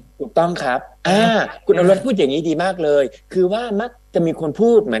ปถูกต้องครับคุณอรุณพูดอย่างนี้ดีมากเลยคือว่ามักจะมีคน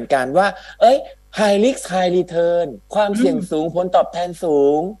พูดเหมือนกันว่าhigh risk high return ความเสี่ยงสูงผลตอบแทนสู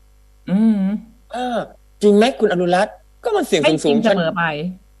งจริงไหมคุณอนุรัตน์ก็มันเสี่ยงสูงไม่จริงเสมอไป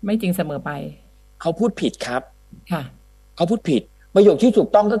ไม่จริงเสมอไปเขาพูดผิดครับค่ะเขาพูดผิดประโยคที่ถูก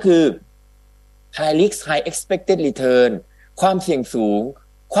ต้องก็คือ high risk high expected return ความเสี่ยงสูง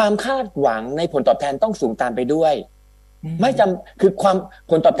ความคาดหวังในผลตอบแทนต้องสูงตามไปด้วยไม่จำคือความ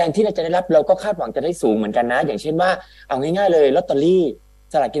ผลตอบแทนที่เราจะได้รับเราก็คาดหวังจะได้สูงเหมือนกันนะอย่างเช่นว่าเอาง่ายๆเลยลอตเตอรี่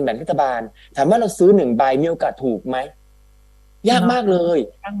สลากกินแบ่งรัฐบาลถามว่าเราซื้อ1ใบมีโอกาสถูกไหมยากมากเลย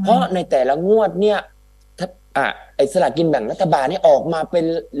เพราะในแต่ละงวดเนี่ยไอ้สลากกินแบ่งรัฐบาลนี่ออกมาเป็น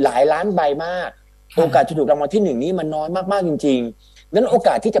หลายล้านใบมากโอกาสจะถูกรางวัลที่1นี้มันน้อยมากๆจริงๆดังนั้นโอก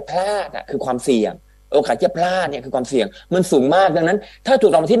าสที่จะพลาดคือความเสี่ยงโอกาสที่จะพลาดเนี่ยคือความเสี่ยงมันสูงมากดังนั้นถ้าถู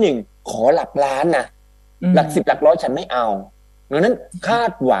กรางวัลที่1ขอหลักล้านนะหลัก10หลักร้อยฉันไม่เอาดังนั้นคา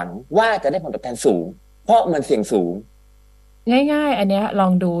ดหวังว่าจะได้ผลตอบแทนสูงเพราะมันเสี่ยงสูงง่ายๆอันเนี้ยลอ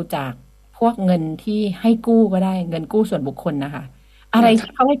งดูจากพวกเงินที่ให้กู้ก็ได้เงินกู้ส่วนบุคคลนะคะอะไร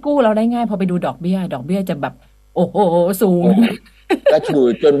ที่เขาให้กู้เราได้ง่ายพอไปดูดอกเบี้ยจะแบบโอ้โหสูงกระฉู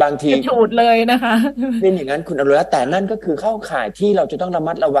ดจนบางทีกระฉูดเลยนะคะเป็นอย่างนั้นคุณอรุณแต่นั่นก็คือเข้าข่ายที่เราจะต้องระ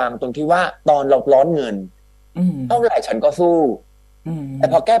มัดระวังตรงที่ว่าตอนเราร้อนเงินเท่าไหร่ฉันก็สู้แต่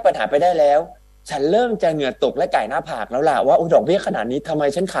พอแก้ปัญหาไปได้แล้วฉันเริ่มจะเหงื่อตกและไก่หน้าผากแล้วล่ะว่าดอกเบี้ยขนาดนี้ทำไม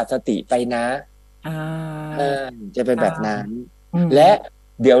ฉันขาดสติไปนะจะเป็นแบบนั้นและ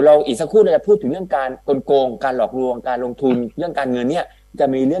เดี๋ยวเราอีกสักครู่เราจะพูดถึงเรื่องการโกงการหลอกลวงการลงทุนเรื่องการเงินเนี่ย จะ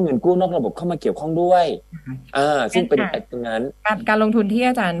มีเรื่องเงินกู้นอกระบบเข้ามาเกี่ยวข้องด้วยซึ่งเป็นตรงนั้นการลงทุนที่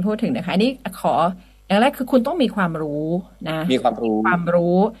อาจารย์พูดถึงนะคะนี่ขออย่างแรกคือคุณต้องมีความรู้นะมีความ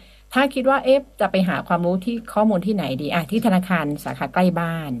รู้ถ้าคิดว่าจะไปหาความรู้ที่ข้อมูลที่ไหนดีที่ธนาคารสาขาใกล้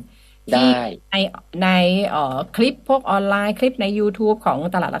บ้านที่ในคลิปพวกออนไลน์คลิปใน YouTube ของ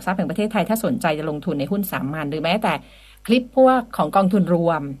ตลาดหลักทรัพย์แห่งประเทศไทยถ้าสนใจจะลงทุนในหุ้นสามัญหรือแม้แต่คลิปพวกของกองทุนร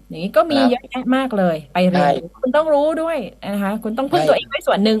วมอย่างนี้ก็มีเยอะแยะมากเลยไปเรียนคุณต้องรู้ด้วยนะคะคุณต้องพึ่งตัวเองด้วย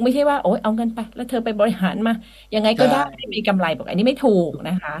ส่วนหนึ่งไม่ใช่ว่าโอ๊ยเอาเงินไปแล้วเธอไปบริหารมายังไงก็ได้มีกำไรบอกอันนี้ไม่ถูก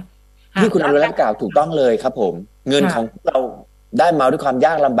นะคะที่คุณอนุรักษ์กล่าวถูกต้องเลยครับผมเงินของเราได้มาด้วยความย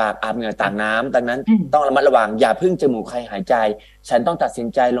ากลำบากอาบเหงื่อต่างน้ำดังนั้นต้องระมัดระวังอย่าพึ่งจมูกใครหายใจฉันต้องตัดสิน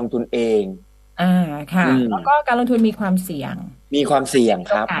ใจลงทุนเองค่ะแล้วก็การลงทุนมีความเสี่ยง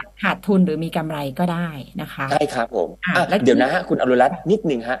ครับขาดทุนหรือมีกำไรก็ได้นะคะใช่ครับผมเดี๋ยวนะฮะคุณอนุรัตน์นิด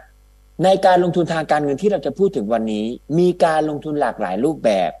นึงฮะในการลงทุนทางการเงินที่เราจะพูดถึงวันนี้มีการลงทุนหลากหลายรูปแ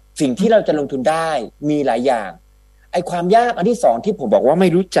บบสิ่งที่เราจะลงทุนได้มีหลายอย่างไอ้ความยากอันที่สองที่ผมบอกว่าไม่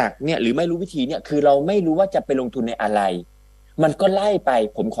รู้จักเนี่ยหรือไม่รู้วิธีเนี่ยคือเราไม่รู้ว่าจะไปลงทุนในอะไรมันก็ไล่ไป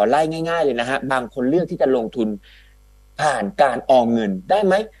ผมขอไล่ง่ายๆเลยนะฮะบางคนเลือกที่จะลงทุนผ่านการออมเงินได้ไ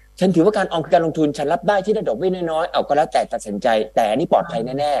หมฉันถือว่าการออมคือการลงทุนฉันรับได้ที่ได้ดอกเบี้ยน้อยๆก็แล้วแต่ตัดสินใจแต่นี่ปลอดภัย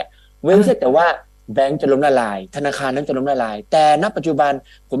แน่ๆเว้นแต่ว่าแบงก์จะล้มละลายธนาคารนั้นจะล้มละลายแต่ณปัจจุบัน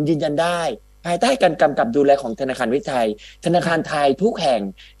ผมยืนยันได้ภายใต้การกำกับดูแลของธนาคารไทยธนาคารไทยทุกแห่ง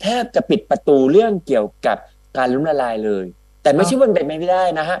แทบจะปิดประตูเรื่องเกี่ยวกับการล้มละลายเลยแต่ไม่ใช่ว่าเป็นไปไม่ได้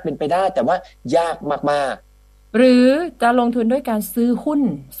นะฮะเป็นไปได้แต่ว่ายากมากๆหรือจะลงทุนด้วยการซื้อหุ้น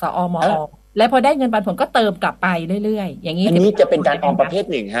สอมอและพอได้เงินปันผลก็เติมกลับไปเรื่อยๆอย่างนี้อันนี้จะเป็นการออมประเภท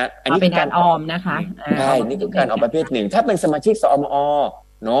หนึ่งฮะอันนี้เป็นการออมนะคะใช่นี่คือการออมประเภทหนึ่งถ้าเป็นสมาชิกสอมอ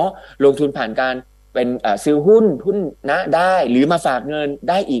เนาะลงทุนผ่านการเป็นซื้อหุ้นนะได้หรือมาฝากเงิน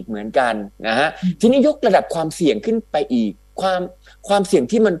ได้อีกเหมือนกันนะฮะทีนี้ยกระดับความเสี่ยงขึ้นไปอีกความเสี่ยง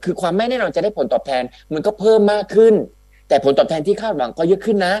ที่มันคือความไม่แน่นอนจะได้ผลตอบแทนมันก็เพิ่มมากขึ้นแต่ผลตอบแทนที่คาดหวังก็เยอะ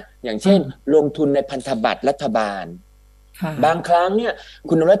ขึ้นนะอย่างเช่นลงทุนในพันธบัตรรัฐบาลบางครั้งเนี่ย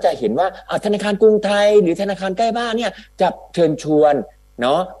คุณนรจะเห็นว่าธนาคารกรุงไทยหรือธนาคารใกล้บ้านเนี่ยจะเชิญชวนเน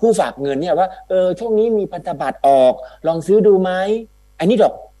าะผู้ฝากเงินเนี่ยว่าช่วงนี้มีพันธบัตรออกลองซื้อดูไหมอันนี้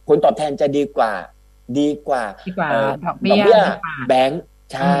ผลตอบแทนจะดีกว่าดอกเบี้ยแบงค์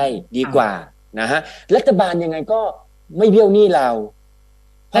ใช่ดีกว่านะฮะรัฐบาลยังไงก็ไม่เบี้ยวหนี้เรา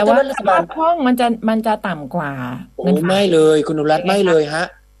แต่ว่ารัฐบาลคล่องมันจะต่ำกว่าไม่เลยคุณนรัตน์ไม่เลยฮะ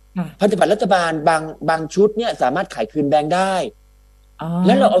พันธบัตรรัฐบาลบางชุดเนี่ยสามารถขายคืนแบงค์ได้แ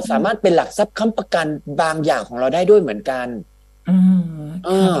ล้วเราสามารถเป็นหลักทรัพย์ค้ำประกันบางอย่างของเราได้ด้วยเหมือนกัน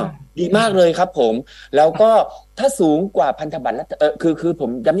ดีมากเลยครับผมแล้วก็ถ้าสูงกว่าพันธบัตรคือผม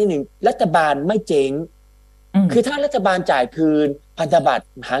ย้ำนิดนึงรัฐบาลไม่เจ๊งคือถ้ารัฐบาลจ่ายคืนพันธบัตร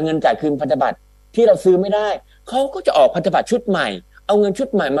หาเงินจ่ายคืนพันธบัตรที่เราซื้อไม่ได้เขาก็จะออกพันธบัตรชุดใหม่เอาเงินชุด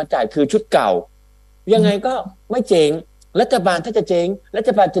ใหม่มาจ่ายคือชุดเก่ายังไงก็ไม่เจ๊งรัฐบาลถ้าจะเจ๊งรั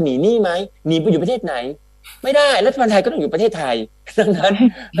ฐบาลจะหนีหนี้ไหมหนีไปอยู่ประเทศไหนไม่ได้รัฐบาลไทยก็ต้องอยู่ประเทศไทยดัง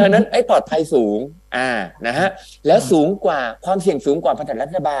นั้นไอ้ปลอดภัยสูงนะฮะแล้วสูงกว่าความเสี่ยงสูงกว่าพันธบัตรรั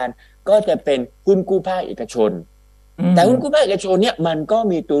ฐบาลก็จะเป็นหุ้นกู้ภาคเอกชนแต่หุ้นกู้ภาคเอกชนเนี่ยมันก็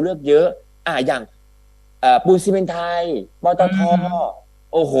มีตัวเลือกเยอะอย่างปูนซีเมนต์ไทยปตท.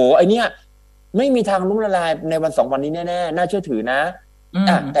โอ้โหไอเนี้ยไม่มีทางล้มละลายในวัน2 วันนี้แน่ๆน่าเชื่อถือนะ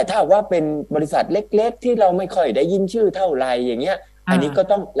แต่ถ้าว่าเป็นบริษัทเล็กๆที่เราไม่ค่อยได้ยินชื่อเท่าไหร่อย่างเงี้ยอันนี้ก็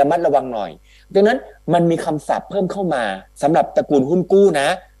ต้องระมัดระวังหน่อยดังนั้นมันมีคำศัพท์เพิ่มเข้ามาสำหรับตระกูลหุ้นกู้นะ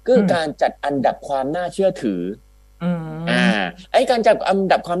ก็คือการจัดอันดับความน่าเชื่อถือไอ้การจัดอัน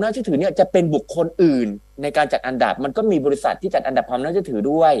ดับความน่าเชื่อถือเนี่ยจะเป็นบุคคลอื่นในการจัดอันดับมันก็มีบริษัทที่จัดอันดับความน่าเชื่อถือ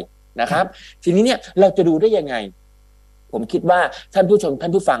ด้วยนะครับทีนี้เนี่ยเราจะดูได้ยังไงผมคิดว่าท่านผู้ชมท่า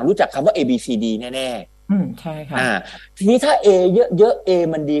นผู้ฟังรู้จักคำว่า A B C D แน่ๆใช่ค่ะทีนี้ถ้า A เยอะๆ A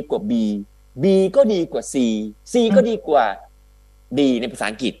มันดีกว่า B B ก็ดีกว่า C C ก็ดีกว่า D ในภาษา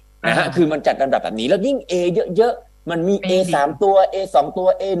อังกฤษนะฮะคือมันจัดลำดับแบบนี้แล้วยิ่ง A เยอะๆมันมี A 3 ตัว A 2 ตัว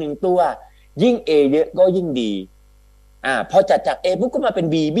A 1 ตัวยิ่ง A เยอะก็ยิ่งดีพอจัดจาก A ปุ๊บก็มาเป็น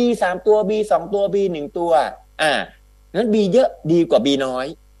B B 3 ตัว B 2 ตัว B 1 ตัวนั้น B เยอะดีกว่า B น้อย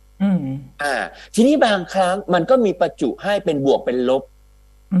ทีนี้บางครั้งมันก็มีประจุให้เป็นบวกเป็นลบ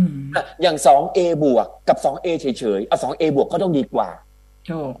อย่าง 2A บวกกับ 2A เฉยๆเอา 2A บวกก็ต้องดีกว่า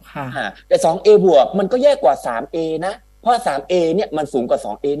ถูกค่ะแต่ 2A บวกมันก็แย่กว่า 3A นะเพราะ 3A เนี่ยมันสูงกว่า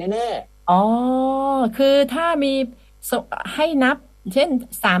 2A แน่ๆคือถ้ามีให้นับเช่น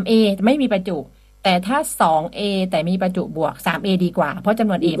 3A ไม่มีประจุแต่ถ้า 2A แต่มีประจุบวก 3A ดีกว่าเพราะจำ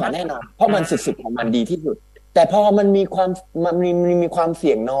นวน A มากแน่นอนเพราะมันสุดๆของมันดีที่สุดแต่พอมันมีความเ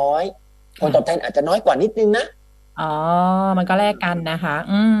สี่ยงน้อยผลตอบแทนอาจจะน้อยกว่านิดนึงนะ อ๋อมันก็แลกกันนะคะ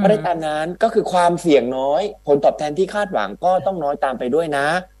ก็ได้ตามนั้นก็คือความเสี่ยงน้อยผลตอบแทนที่คาดหวังก็ต้องน้อยตามไปด้วยนะ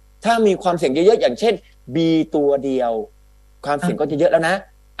ถ้ามีความเสี่ยงเยอะๆอย่างเช่น B ตัวเดียวความเสี่ยงก็จะเยอะแล้วนะ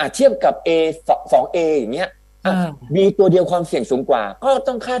เทียบกับ A 2A อย่างเงี้ยB ตัวเดียวความเสี่ยงสูงกว่าก็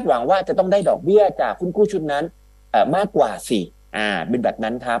ต้องคาดหวังว่าจะต้องได้ดอกเบี้ยจากหุ้นกู้ชุดนั้นมากกว่าสิเป็นแบบ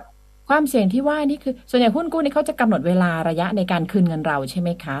นั้นครับความเสี่ยงที่ว่านี่คือส่วนใหญ่หุ้นกู้นี่เขาจะกำหนดเวลาระยะในการคืนเงินเราใช่ไหม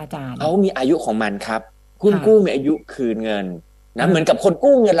คะอาจารย์เขามีอายุของมันครับหุ้นกู้มีอายุคืนเงินนะเหมือนกับคน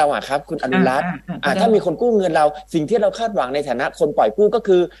กู้เงินเราครับคุณอนุรัตน์ถ้ามีคนกู้เงินเราสิ่งที่เราคาดหวังในฐานะคนปล่อยกู้ก็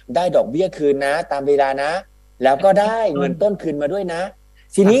คือได้ดอกเบี้ยคืนนะตามเวลานะแล้วก็ได้เงินต้นคืนมาด้วยนะ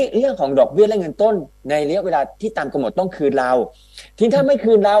ทีนี้เรื่องของดอกเบี้ยและเงินต้นในระยะเวลาที่ตามกำหนดต้องคืนเราทีถ้าไม่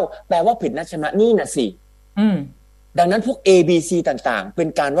คืนเราแปลว่าผิดนัดชำระหนี้น่ะสิดังนั้นพวก A B C ต่างๆเป็น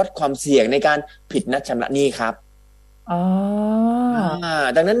การวัดความเสี่ยงในการผิดนัดชำระหนี้ครับ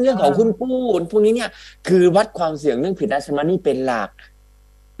ดังนั้นเรื่องของหุ้นกู้พวกนี้เนี่ยคือวัดความเสี่ยงเรื่องผิดนัดชำระหนี้เป็นหลัก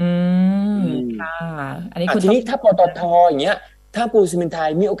ค่ะอันนี้ทีนี้ถ้าปตท.อย่างเงี้ยถ้าปูนซีเมนต์ไทย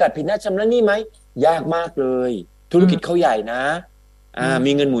มีโอกาสผิดนัดชำระหนี้ไหมยากมากเลยธุรกิจเขาใหญ่นะ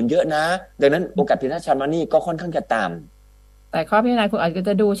มีเงินหมุนเยอะนะดังนั้นโอกาสผิดนัดชำระหนี้ก็ค่อนข้างจะต่ำแต่ข้อพิจารณาคุณอาจ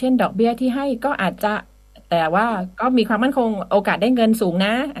จะดูเช่นดอกเบี้ยที่ให้ก็อาจจะแต่ว่าก็มีความมั่นคงโอกาสได้เงินสูงน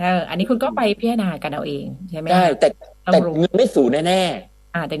ะอันนี้คุณก็ไปพิจารณากันเอาเองใช่ไหมใช่แต่เงินไม่สูญแน่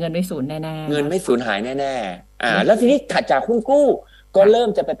ๆแต่เงินไม่สูญแน่ๆเงินไม่สูญหายแน่ๆแล้วทีนี้ถัดจากหุ้นกู้ก็เริ่ม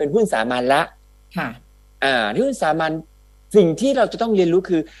จะไปเป็นหุ้นสามัญละค่ะที่หุ้นสามัญสิ่งที่เราจะต้องเรียนรู้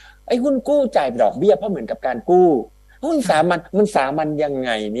คือไอ้หุ้นกู้จ่ายดอกเบี้ยเพราะเหมือนกับการกู้หุ้นสามัญมันสามัญยังไ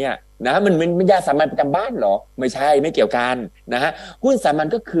งเนี่ยนะมันยาสามัญประจำบ้านเหรอไม่ใช่ไม่เกี่ยวกันนะฮะหุ้นสามัญ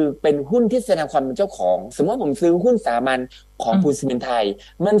ก็คือเป็นหุ้นที่แสดงความเป็นเจ้าของสมมติว่าผมซื้อหุ้นสามัญของปูนซีเมนต์ไทย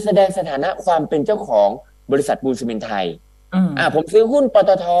มันแสดงสถานะความเป็นเจ้าของบริษัทปูนซีเมนต์ไทยผมซื้อหุ้นป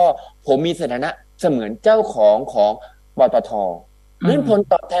ตท.ผมมีสถานะเสมือนเจ้าของปตท.เงินผล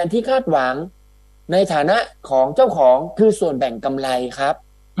ตอบแทนที่คาดหวังในฐานะของเจ้าของคือส่วนแบ่งกำไรครับ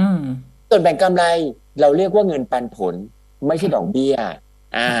ส่วนแบ่งกำไรเราเรียกว่าเงินปันผลไม่ใช่ดอกเบี้ย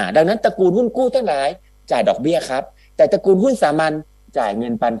ดังนั้นตระกูลหุ้นกู้ทั้งหลายจ่ายดอกเบี้ยครับแต่ตระกูลหุ้นสามัญจ่ายเงิ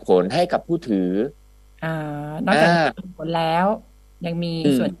นปันผลให้กับผู้ถือนอกจากปันผลแล้วยังมี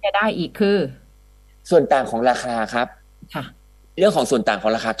ส่วนที่จะได้อีกคือส่วนต่างของราคาครับค่ะเรื่องของส่วนต่างขอ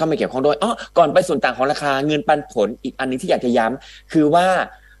งราคาก็ไม่เกี่ยวข้องด้วยก่อนไปส่วนต่างของราคาเงินปันผลอีกอันนึงที่อยากจะย้ำคือว่า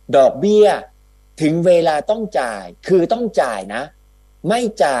ดอกเบี้ยถึงเวลาต้องจ่ายคือต้องจ่ายนะไม่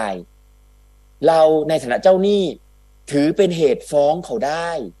จ่ายเราในฐานะเจ้าหนี้ถือเป็นเหตุฟ้องเขาได้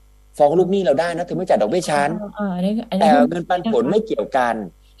ฟ้องลูกหนี้เราได้นะถึงไม่จ่ายดอกเบี้ยชั้นแต่เงินปันผลไม่เกี่ยวกัน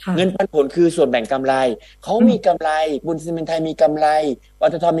เงินปันผลคือส่วนแบ่งกำไรเขามีกำไรปูนซีเมนต์ไทยมีกำไรป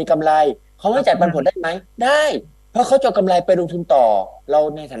ตท.มีกำไรเขาไม่จ่ายปันผลได้ไหมได้เพราะเขาจะกำไรไปลงทุนต่อเรา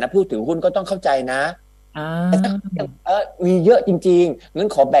ในฐานะผู้ถือหุ้นก็ต้องเข้าใจนะมีเยอะจริงๆงั้น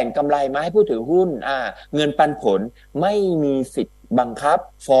ขอแบ่งกำไรมาให้ผู้ถือหุ้นเงินปันผลไม่มีสิทธิ์บังคับ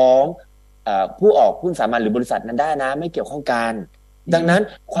ฟ้องผู้ออกหุ้นสามัญหรือบริษัทนั้นได้นะไม่เกี่ยวข้องกันดังนั้น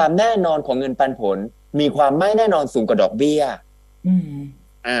ความแน่นอนของเงินปันผลมีความไม่แน่นอนสูงกว่าดอกเบี้ย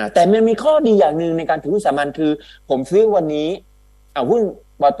แต่มันมีข้อดีอย่างนึงในการถือหุ้นสามัญคือผมซื้อวันนี้หุ้น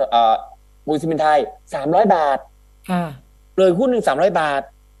ปูนซีเมนต์ไทย300 บาทเลยหุ้นหนึ่ง300 บาท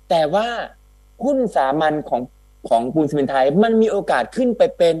แต่ว่าหุ้นสามัญของปูนซีเมนต์ไทยมันมีโอกาสขึ้นไป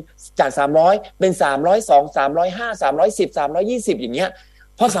เป็นจาก300เป็น302 305 310 320อย่างเงี้ย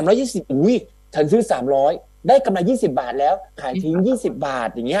พอ320อุ้ยฉันซื้อ300ได้กำไร20 บาทแล้วขายทิ้ง20 บาท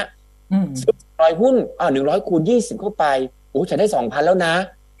อย่างเงี้ยซื้อ100หุ้น100คูณ20เข้าไปโอ้ฉันได้ 2,000 แล้วนะ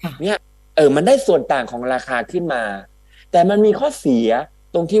เนี่ยมันได้ส่วนต่างของราคาขึ้นมาแต่มันมีข้อเสีย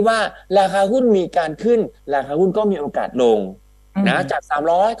ตรงที่ว่าราคาหุ้นมีการขึ้นราคาหุ้นก็มีโอกาสลงนะจาก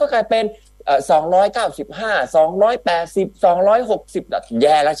300ก็กลายเป็น295 280 260แ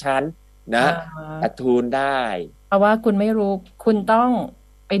ย่ละชั้นนะขาดทุนได้เพราะว่าคุณไม่รู้คุณต้อง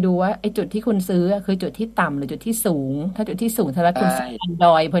ไปดูว่าไอ้จุดที่คุณซื้อคือจุดที่ต่ำหรือจุดที่สูงถ้าจุดที่สูงถ้าคุณซื้อด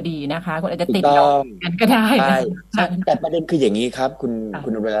อยพอดีนะคะคุณอาจจะติดดอยกันก็ได้แต่ประเด็นคืออย่างนี้ครับคุณอ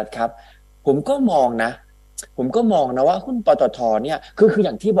นุรัตน์ครับผมก็มองนะว่าหุ้นปตท.เนี่ยคืออ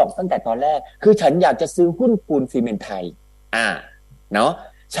ย่างที่บอกตั้งแต่ตอนแรกคือฉันอยากจะซื้อหุ้นปูนซีเมนต์ไทยเนาะ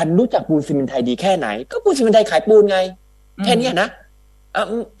ฉันรู้จักปูนซีเมนต์ไทยดีแค่ไหนก็ปูนซีเมนต์ไทยขายปูนไงแค่นี้นะ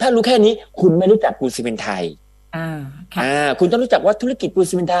ถ้ารู้แค่นี้คุณไม่รู้จักปูนซีเมนต์ไทยคุณต้องรู้จักว่าธุรกิจปูน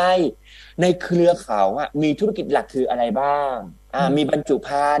ซีเมนต์ไทยในเครือเขามีธุรกิจหลักคืออะไรบ้างมีบรรจุ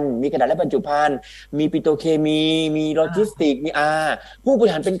ภัณฑ์มีกระดาษและบรรจุภัณฑ์มีปิโตรเคมีมีโลจิสติกมีผู้บ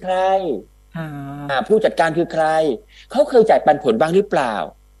ริหารเป็นใครผู้จัดการคือใครเขาเคยจ่ายปันผลบ้างหรือเปล่า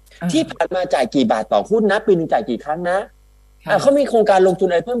ที่ผ่านมาจ่ายกี่บาทต่อหุ้นนะปีนึงจ่ายกี่ครั้งนะเขามีโครงการลงทุน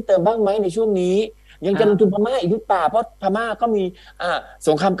อะไรเพิ่มเติมบ้างไหมในช่วงนี้ ยังจะลงทุนพม่าอีกหรือเปล่าเพราะพม่าก็มีส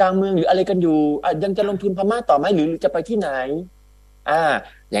งครามกลางเมืองหรืออะไรกันอยู่ยังจะลงทุนพม่าต่อไหมหรือจะไปที่ไหน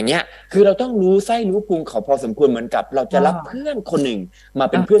อย่างเงี้ยคือเราต้องรู้ไส้รู้พุงเขาพอสมควรเหมือนกับเราจะรับเพื่อนคนหนึ่งมา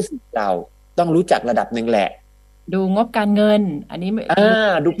เป็นเพื่อนสนิทเราต้องรู้จักระดับหนึ่งแหละดูงบการเงินอันนี้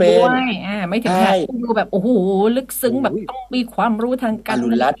ดูเป็นด้วยไม่ถึงแค่ดูแบบโอ้โหลึกซึ้งแบบต้องมีความรู้ทางการเ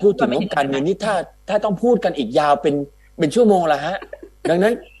งินรัฐพูดถึงงบการเงินนี่ถ้าต้องพูดกันอีกยาวเป็นชั่วโมงละฮะดังนั้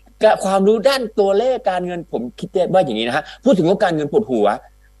นความรู้ด้านตัวเลขการเงินผมคิดว่าอย่างนี้นะฮะพูดถึงงบการเงินปวดหัว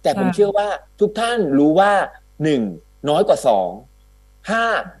แต่ผมเชื่อว่าทุกท่านรู้ว่า1น้อยกว่า2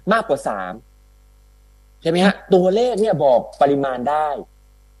 5มากกว่า3ใช่ไหมฮะตัวเลขเนี่ยบอกปริมาณได้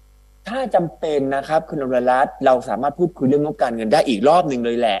ถ้าจำเป็นนะครับคุณอรรัตน์เราสามารถพูดคุยเรื่องงบการเงินได้อีกรอบหนึ่งเล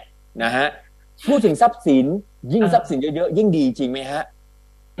ยแหละนะฮะพูดถึงทรัพย์สินยิ่งทรัพย์สินเยอะๆยิ่งดีจริงไหมฮะ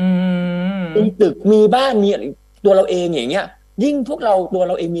มีตึกมีบ้านมีตัวเราเองอย่างเงี้ยยิ่งพวกเราตัวเ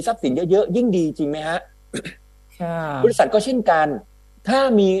ราเองมีทรัพย์สินเยอะๆยิ่งดีจริงไหมฮะบริษัทก็เช่นกันถ้า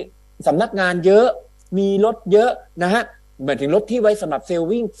มีสำนักงานเยอะมีรถเยอะนะฮะหมายถึงรถที่ไว้สำหรับเซลล์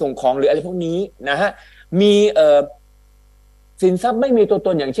วิ่งส่งของหรืออะไรพวกนี้นะฮะมีสินทรัพย์ไม่มีตัวต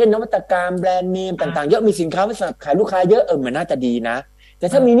นอย่างเช่นนวัตกรรมแบรนด์เนมต่างๆเยอะมีสินค้าไว้สำหรับขายลูกค้าเยอะมันน่าจะดีนะแต่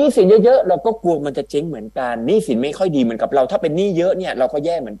ถ้ามีหนี้สินเยอะๆเราก็กลัวมันจะเจ๊งเหมือนกันหนี้สินไม่ค่อยดีเหมือนกับเราถ้าเป็นหนี้เยอะเนี่ยเราก็แ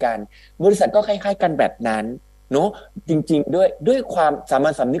ย่เหมือนกันบริษัทก็คล้ายๆกันแบบนั้นเนาะจริงๆด้วยความสามั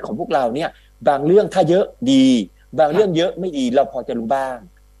ญสำนึกของพวกเราเนี่ยบางเรื่องถ้าเยอะดีบางเรื่องเยอะไม่ดีเราพอจะรู้บ้าง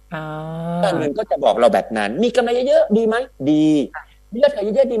การเงินก็จะบอกเราแบบนั้นมีกำไรเยอะๆดีไหมดีมียอดขาย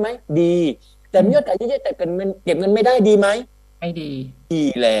เยอะๆดีไหมดีแต่มียอดขายเยอะๆแต่เก็บเงินไม่ได้ดีไหมไม่ดี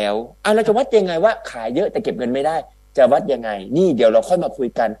แล้วเราจะวัดยังไงว่าขายเยอะแต่เก็บเงินไม่ได้จะวัดยังไงนี่เดี๋ยวเราค่อยมาคุย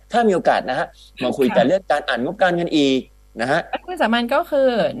กันถ้ามีโอกาสนะฮะมาคุยกันเรื่องการอ่านงบการเงินอีกนะฮะคุณสามัญก็คือ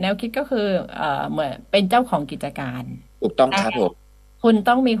แนวคิดก็คือเหมือนเป็นเจ้าของกิจการถูกต้องครับผมคุณ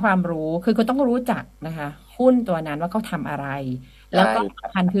ต้องมีความรู้คือคุณต้องรู้จักนะคะหุ้นตัวนั้นว่าเขาทำอะไรแล้วก็ส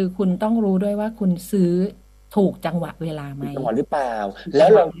ำคัญคือคุณต้องรู้ด้วยว่าคุณซื้อถูกจังหวะเวลาไหมจังหวะหรือเปล่าแล้ว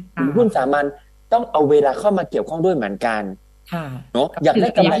เราหุ้นสามัญต้องเอาเวลาเข้ามาเกี่ยวข้องด้วยเหมือนกันเนาะอยากได้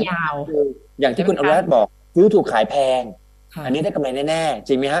กำไรยาวอย่างที่คุณอรรัตน์บอกซื้อถูกขายแพงอันนี้ได้กำไรแน่ๆจ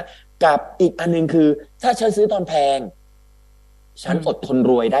ริงไหมฮะกับอีกอันนึงคือถ้าฉันซื้อตอนแพงฉันอดทน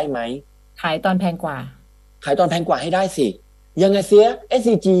รวยได้ไหมขายตอนแพงกว่าให้ได้สิยังไงเสีย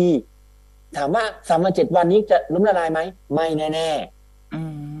SCG ถามว่า3 วัน 7 วันนี้จะล้มละลายไหมไม่แน่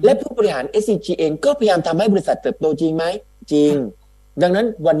ๆและผู้บริหาร SCG เองก็พยายามทำให้บริษัทเติบโตจริงไหมจริงดังนั้น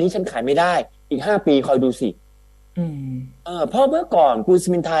วันนี้ฉันขายไม่ได้อีก5 ปีคอยดูสิเพราะเมื่อก่อนปูนซี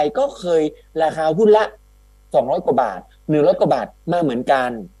เมนต์ไทยก็เคยราคาหุ้นละ200 กว่าบาท100 กว่าบาทมาเหมือนกัน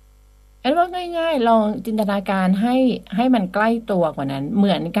เห็นว่าง่ายๆลองจินตนาการให้มันใกล้ตัวกว่านั้นเห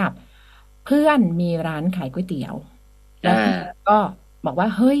มือนกับเพื่อนมีร้านขายก๋วยเตี๋ยวแล้วก็บอกว่า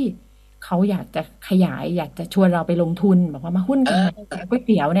เฮ้ยเขาอยากจะขยายอยากจะชวนเราไปลงทุนบอกว่ามาหุ้นกันขายก๋วยเ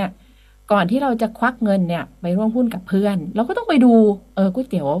ตี๋ยวเนี่ยก่อนที่เราจะควักเงินเนี่ยไปร่วมหุ้นกับเพื่อนเราก็ต้องไปดูก๋วย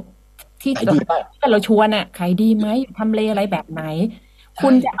เตี๋ยวที่เราชวนขายดีไหมทำเลอะไรแบบไหนคุ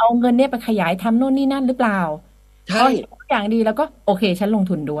ณจะเอาเงินเนี่ยไปขยายทำโน่นนี่นั่นหรือเปล่าใช่อย่างดีแล้วก็โอเคฉันลง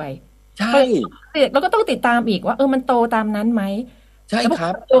ทุนด้วยใช่แล้วก็ต้องติดตามอีกว่ามันโตตามนั้นไหมใช่ครั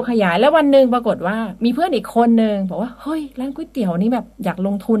บโตขยายแล้ววันหนึ่งปรากฏว่ามีเพื่อนอีกคนนึงบอกว่าเฮ้ยร้านก๋วยเตี๋ยวนี้แบบอยากล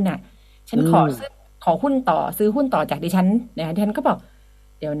งทุนฉันขอหุ้นต่อซื้อหุ้นต่อจากดิฉันดิฉันก็บอก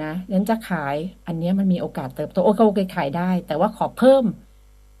เดี๋ยวนะฉันจะขายอันนี้มันมีโอกาสเติบโตโอเคขายได้แต่ว่าขอเพิ่ม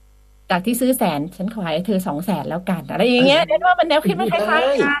จากที่ซื้อ100,000ฉันขายให้เธอ200,000แล้วกันอะไรอย่างเงี้ยเรียกว่ามันแนวคิดมันคล้าย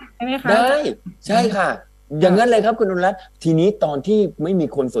ๆกันใช่ไหมคะได้ใช่ค่ะอย่างนั้นเลยครับคุณอนุรัตน์ทีนี้ตอนที่ไม่มี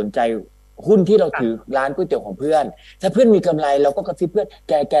คนสนใจหุ้นที่เราถือร้านก๋วยเตี๋ยวของเพื่อนถ้าเพื่อนมีกำไรเราก็กระซิบเพื่อน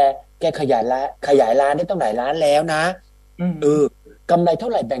แกขยายร้านได้ต้องหลายล้านแล้วนะกำไรเท่า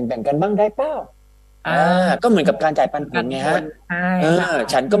ไหร่แบ่งกันบ้างได้เปล่าก็เหมือนกับการจ่ายปันผลไงฮะ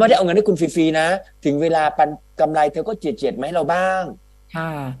ฉันก็ไม่ได้เอาเงินให้คุณฟรีๆนะถึงเวลาปันกำไรเธอก็เจียดไหมเราบ้าง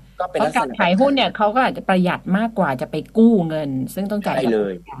ก็เป็นการขายหุ้นเนี่ยเขาก็อาจจะประหยัดมากกว่าจะไปกู้เงินซึ่งต้องจ่ายเล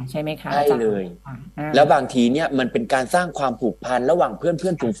ยใช่ไหมคะใช่เลยแล้วบางทีเนี่ยมันเป็นการสร้างความผูกพันระหว่างเพื่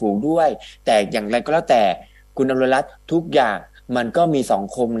อนฝูงด้วยแต่อย่างไรก็แล้วแต่คุณอนุรัตน์ทุกอย่างมันก็มี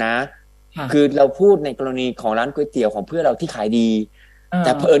2 คมนะคือเราพูดในกรณีของร้านก๋วยเตี๋ยวของเพื่อนเราที่ขายดีแ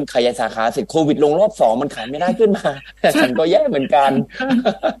ต่เผอิญขยายสาขาเสร็จโควิดลงรอบ2มันขายไม่ได้ขึ้นมาฉันก็แย่เหมือนกัน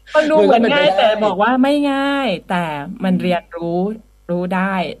มันดูเหมือนง่ายแต่บอกว่าไม่ง่ายแต่มันเรียนรู้ไ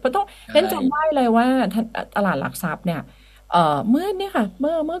ด้เพราะต้องเล่นจำได้เลยว่าตลาดหลักทรัพย์เนี่ยเมื่อเนี่ยค่ะเ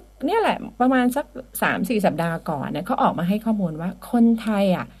มื่อเนี่ยแหละประมาณสัก 3-4 สัปดาห์ก่อนเนี่ยเขาออกมาให้ข้อมูลว่าคนไทย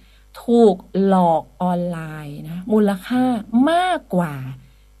ถูกหลอกออนไลน์นะมูลค่ามากกว่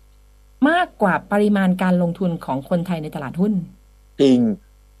าปริมาณการลงทุนของคนไทยในตลาดหุ้นจริง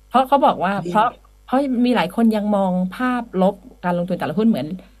เพราะเขาบอกว่าเพ ราะมีหลายคนยังมองภาพลบการลงทุนแต่ละหุ้นเหมือน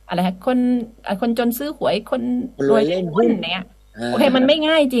อะไรฮะคนจนซื้อหวยคนรวยเล่นหุ้นเนี่ยโอเคมันไม่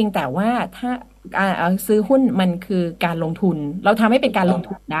ง่ายจริงแต่ว่าถ้าซื้อหุ้นมันคือการลงทุนเราทำให้เป็นการลง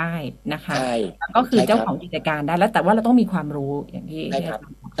ทุนได้นะคะก็คือเจ้าของกิจการได้แล้วแต่ว่าเราต้องมีความรู้อย่างที่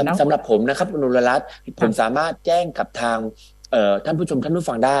สำหรับผมนะครับคุณนุรรัตน์ผมสามารถแจ้งกับทางท่านผู้ชมท่านผู้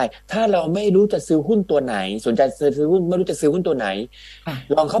ฟังได้ถ้าเราไม่รู้จะซื้อหุ้นตัวไหนสนใจซื้อหุ้นไม่รู้จะซื้อหุ้นตัวไหน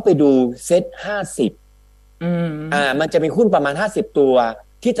ลองเข้าไปดูเซ็ต50มันจะมีหุ้นประมาณ50ตัว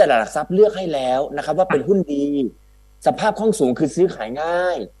ที่ตลาดหลักทรัพย์เลือกให้แล้วนะครับว่าเป็นหุ้นดีสภาพคล่องสูงคือซื้อขายง่า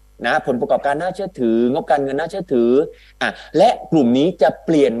ยนะผลประกอบการน่าเชื่อถืองบการเงินน่าเชื่อถือและกลุ่มนี้จะเป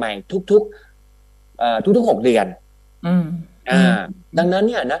ลี่ยนใหม่ทุก6 เดือนดังนั้น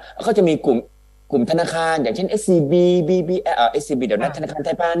เนี่ยนะเขาจะมีกลุ่มธนาคารอย่างเช่น SCB SCB เดี๋ยวนะธนาคารไท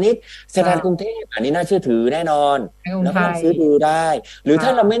ยพาณิชย์ธนาคารกรุงเทพอันนี้น่าเชื่อถือแน่นอนแล้วก็ซื้อดูได้หรือถ้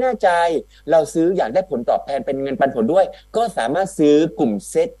าเราไม่แน่ใจเราซื้ออยากได้ผลตอบแทนเป็นเงินปันผลด้วยก็สามารถซื้อกลุ่ม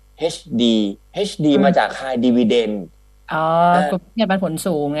เซ็ต HD มาจาก High Dividend กลุ่มเนี่ยปันผล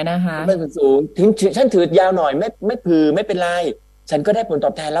สูงนะคะปันผลสูงถึงฉันถือยาวหน่อยไม่เป็นไรฉันก็ได้ผลต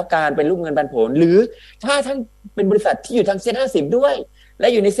อบแทนแล้วการเป็นรูปเงินปันผลหรือถ้าท่านเป็นบริษัทที่อยู่ทางเซ็ต50ด้วยและ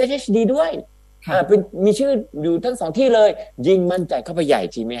อยู่ในเซ็ต HD ด้วยเป็นมีชื่ออยู่ทั้ง2ที่เลยยิ่งมั่นใจเข้าไปใหญ่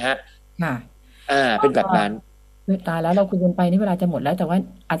จริงไหมฮะเป็นแบบนั้นตายแล้วเราคุยกันไปนี่เวลาจะหมดแล้วแต่ว่า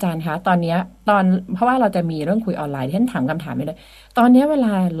อาจารย์คะตอนนี้เพราะว่าเราจะมีเรื่องคุยออนไลน์ที่ท่านถามคำถามไปเลยตอนนี้เวล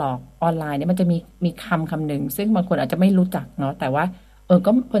าหลอกออนไลน์เนี่ยมันจะมีคำหนึ่งซึ่งบางคนอาจจะไม่รู้จักเนาะแต่ว่า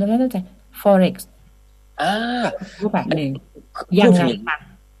ก็คนจะไม่เข้าใจ forex รูปแบบหนึ่งยังไง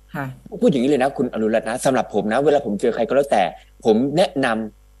ค่ะพูดอย่างนี้เลยนะคุณอนุรัตน์นะสำหรับผมนะเวลาผมเจอใครก็แล้วแต่ผมแนะน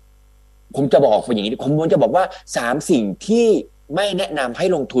ำผมจะบอกไปอย่างนี้ผมจะบอกว่า3สิ่งที่ไม่แนะนำให้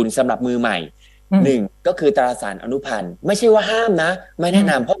ลงทุนสำหรับมือใหม่1ก็คือตราสารอนุพันธ์ไม่ใช่ว่าห้ามนะไม่แนะ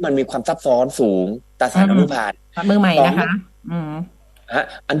นำเพราะมันมีความซับซ้อนสูงตราสารอนุพันธ์มือใหม่นะคะ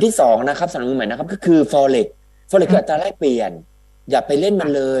อันที่2นะครับสำหรับมือใหม่นะครับก็คือ forex คืออัตราแลกเปลี่ยนอย่าไปเล่นมัน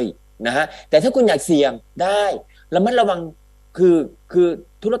เลยนะฮะแต่ถ้าคุณอยากเสี่ยงได้แล้วมันระวังคือ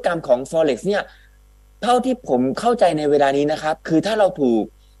ธุรกรรมของ forex เนี่ยเท่าที่ผมเข้าใจในเวลานี้นะครับคือถ้าเราถูก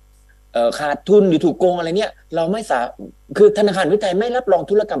ขาดทุนหรือถูกโกงอะไรเนี่ยเราไม่คือธนาคารไทยไม่รับรอง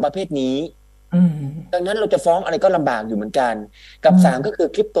ธุรกรรมประเภทนี้ดังนั้นเราจะฟ้องอะไรก็ลำบากอยู่เหมือนกันกับ3ก็คือ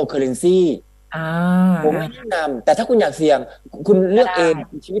คริปโตเคอเรนซีผมไม่แนะนำแต่ถ้าคุณอยากเสี่ยงคุณเลือกเอง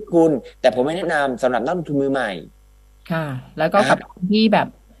ชีวิตคุณแต่ผมไม่แนะนำสำหรับนักลงทุนมือใหม่ค่ะแล้วก็กับที่แบบ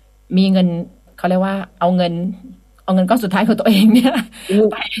มีเงินเขาเรียกว่าเอาเงินก้อนสุดท้ายของตัวเองเนี่ย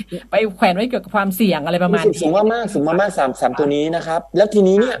ไปแขวนไว้เกี่ยวกับความเสี่ยงอะไรประมาณนี้สูงมาก3ตัวนี้นะครับแล้วที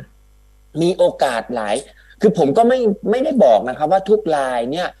นี้เนี่ยมีโอกาสหลายคือผมก็ไม่ได้บอกนะครับว่าทุกราย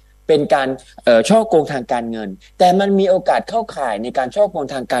เนี่ยเป็นการฉ้อโกงทางการเงินแต่มันมีโอกาสเข้าข่ายในการฉ้อโกง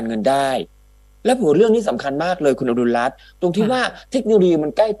ทางการเงินได้และผมเรื่องนี้สำคัญมากเลยคุณอดุลรัตน์ตรงที่ว่าเทคโนโลยีมั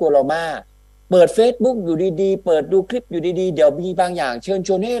นใกล้ตัวเรามากเปิด Facebook อยู่ดีๆเปิดดูคลิปอยู่ดีๆเดี๋ยวมีบางอย่างเชิญช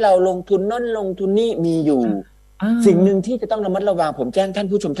วนให้เราลงทุนนั่นลงทุนนี่มีอยู่สิ่งหนึ่งที่จะต้องระมัดระวังผมแจ้งท่าน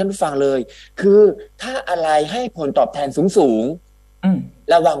ผู้ชมท่านผู้ฟังเลยคือถ้าอะไรให้ผลตอบแทนสูง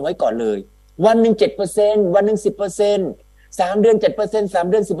ระวังไว้ก่อนเลยวันหนึ่ง 7% วันหนึ่ง 10% 3 เดือน 7% 3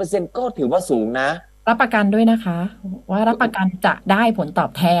 เดือน 10% ก็ถือว่าสูงนะรับประกันด้วยนะคะว่ารับประกันจะได้ผลตอ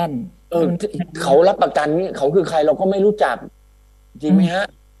บแทนเขารับประกันนี่เขาคือใครเราก็ไม่รู้จักจริงไหมฮะ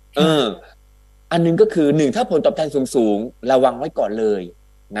อันนึงก็คือ1ถ้าผลตอบแทนสูงระวังไว้ก่อนเลย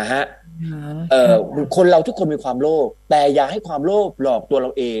นะฮะคนเราทุกคนมีความโลภแต่อย่าให้ความโลภหลอกตัวเร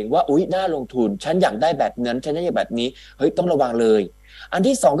าเองว่าอุ๊ยน่าลงทุนฉันอยากได้แบบนั้นฉันอยากแบบนี้เฮ้ยต้องระวังเลยอัน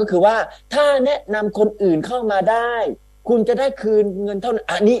ที่2ก็คือว่าถ้าแนะนำคนอื่นเข้ามาได้คุณจะได้คืนเงินเท่านั้น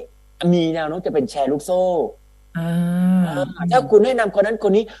อันนี้มีแนวโน้มจะเป็นแชร์ลูกโซ่ถ้าคุณแนะนำคนนั้นค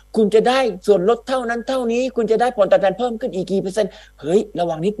นนี้คุณจะได้ส่วนลดเท่านั้นเท่านี้คุณจะได้ผลตอบแทนเพิ่มขึ้นอีกกี่%เฮ้ยระ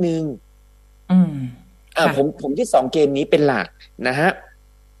วังนิดนึงผมที่2เกณฑ์นี้เป็นหลักนะฮะ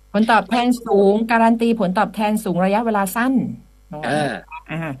ผลตอบแทนสูงการันตีผลตอบแทนสูงระยะเวลาสั้น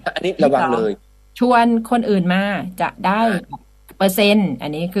อันนี้ระวังเลยชวนคนอื่นมาจะได้เปอร์เซ็นต์อั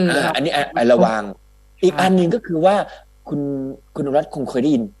นนี้คืออันนี้ระวังอีกอันนึงก็คือว่าคุณรัฐคงเคยได้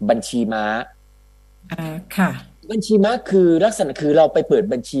ยินบัญชีม้าค่ะบัญชีม้าคือลักษณะคือเราไปเปิด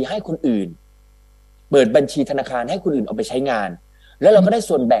บัญชีให้คนอื่นเปิดบัญชีธนาคารให้คนอื่นเอาไปใช้งานแล้วเราก็ได้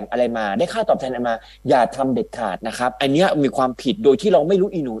ส่วนแบ่งอะไรมาได้ค่าตอบแทนอะไรมาอย่าทำเด็ดขาดนะครับอันนี้มีความผิดโดยที่เราไม่รู้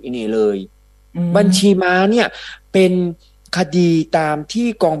อีหนูอีเหน่เลยบัญชีม้าเนี่ยเป็นคดีตามที่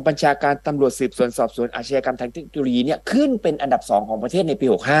กองบัญชาการตำรวจสืบสวนสอบสวนอาชญากรรมทางเทคโนโลยีเนี่ยขึ้นเป็นอันดับ2ของประเทศในปี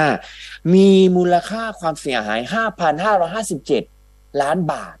65มีมูลค่าความเสียหาย 5,557 ล้าน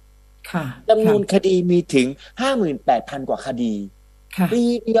บาทจำนวนคดีมีถึง 58,000 กว่าคดี ปี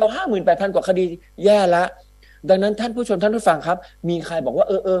เดียว 58,000 กว่าคดีแย่ละดังนั้นท่านผู้ชมท่านผู้ฟังครับมีใครบอกว่า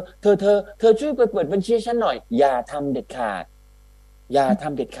เธอช่วยไปเปิดบัญชีฉันหน่อยอย่าทำเด็ดขาด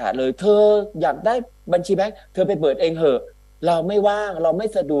เลยเธออยากได้บัญชีแบงค์เธอไปเปิดเองเหอะเราไม่ว่างเราไม่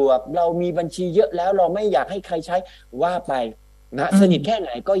สะดวกเรามีบัญชีเยอะแล้วเราไม่อยากให้ใครใช้ว่าไปนะสนิทแค่ไหน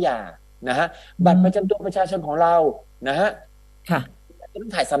ก็อย่านะฮะบัตรประจำตัวประชาชนของเรานะฮะค่ะต้อ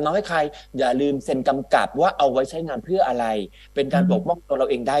งถ่ายสำเนาให้ใครอย่าลืมเซ็นกำกับว่าเอาไว้ใช้งานเพื่ออะไรเป็นการปกป้องตัวเรา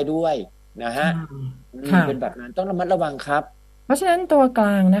เองได้ด้วยนะฮะเป็นแบบนั้นต้องระมัดระวังครับเพราะฉะนั้นตัวกล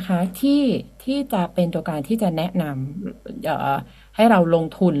างนะคะที่จะเป็นตัวกลางที่จะแนะนำให้เราลง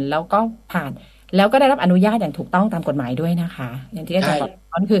ทุนแล้วก็ผ่านแล้วก็ได้รับอนุญาตอย่างถูกต้องตามกฎหมายด้วยนะคะอย่างที่อาจารย์บอก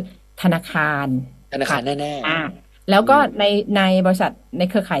นั่นคือธนาคารแน่ๆแล้วก็ในบริษัทใน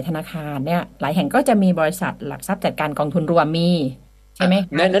เครือข่ายธนาคารเนี่ยหลายแห่งก็จะมีบริษัทหลักทรัพย์จัดการกองทุนรวมมีใช่ไหม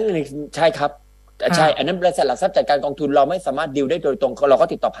นั่นใช่ครับใช่อันนั้นบริษัทหลักทรัพย์จัดการกองทุนเราไม่สามารถดีลได้โดยตรงเราก็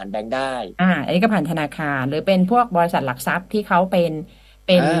ติดต่อผ่านแบงก์ได้อันนี้ก็ผ่านธนาคารหรือเป็นพวกบริษัทหลักทรัพย์ที่เขาเป็น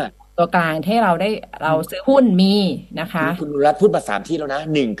ตัวกลางที่เราซื้อหุ้นมีนะคะคุณรัฐพูดมา3ที่แล้วนะ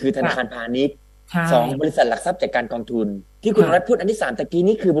1คือธนาคารพาณิชย์2บริษัทหลักทรัพย์จัดการกองทุนที่คุณรัฐพูดอันที่3ตะกี้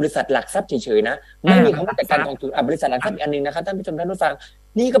นี่คือบริษัทหลักทรัพย์เฉยๆนะไม่มีคำว่าจัดการกองทุนบริษัทหลักทรัพย์อีกอันนึงนะครับท่านผู้ชมท่านผู้ฟัง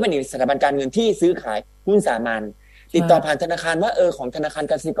นี่ก็เป็นอีกสถาบันการเงินที่ซื้อขายหุ้นสามัญติดต่อผ่านธนาคารว่าของธนาคาร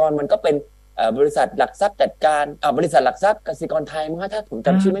กสิกรมันก็เป็นบริษัทหลักทรัพย์จัดการบริษัทหลักทรัพย์กสิกรไทยมั้งถ้าผมจ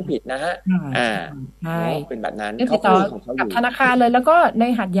ำชื่อไม่ผิดนะฮะใช่เป็นแบบนั้นเขาติดต่อกับธนาคารเลยแล้วก็ใน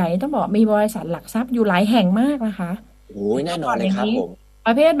หาดใหญ่ต้องบอกมีบริษัทหลักทรัพย์อยู่หลายแห่งมากนะคะโอ้ยแน่นอนเลยครับผมป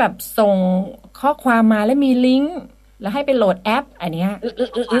ระเภทแบบส่งข้อความมาแล้วมีลิงก์แล้วให้ไปโหลดแอปอันเนี้ย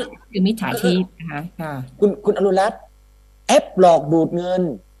คือมิจฉาชีพนะคะคุณอนุรัตน์แอปหลอกดูดเงิน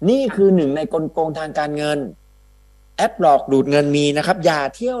นี่คือหนึ่งในกลโกงทางการเงินแอปหลอกดูดเงินมีนะครับอย่า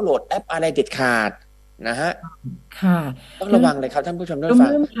เที่ยวโหลดแอปอะไรเด็ดขาดนะฮะค่ะต้องระวังเลยครับท่านผู้ชมด้วยฟั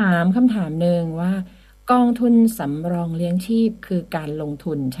งถามคำถามหนึ่งว่ากองทุนสำรองเลี้ยงชีพคือการลง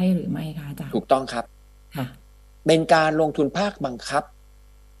ทุนใช่หรือไม่คะอาจารย์ถูกต้องครับค่ะเป็นการลงทุนภาคบังคับ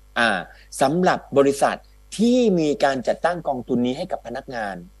สำหรับบริษัทที่มีการจัดตั้งกองทุนนี้ให้กับพนักงา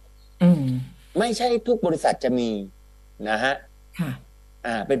นไม่ใช่ทุกบริษัทจะมีนะฮะค่ะ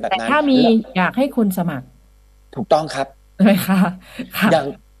เป็นแบบนั้นแต่ถ้ามีอยากให้คุณสมัครถูกต้องครับใช่ไหมคะอย่าง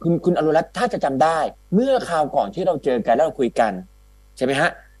คุณอนุรัตน์ถ้าจะจำได้เมื่อคราวก่อนที่เราเจอกันแล้วเราคุยกันใช่ไหมฮะ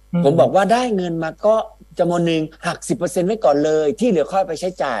ผมบอกว่าได้เงินมาก็จำนวนหนึ่งหัก 10% ไว้ก่อนเลยที่เหลือค่อยไปใช้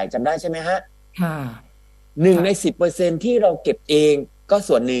จ่ายจำได้ใช่ไหมฮะค่ะ1 ใน 10% ที่เราเก็บเองก็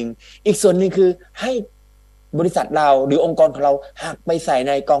ส่วนหนึ่งอีกส่วนหนึ่งคือให้บริษัทเราหรือองค์กรของเราหักไปใส่ใ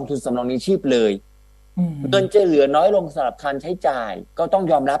นกองทุนสำรองเลี้ยงชีพเลยเงินจะเหลือน้อยลงสำหรับการใช้จ่ายก็ต้อง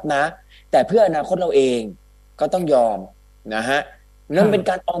ยอมรับนะแต่เพื่ออนาคตเราเองก็ต้องยอมนะฮะนั่นเป็น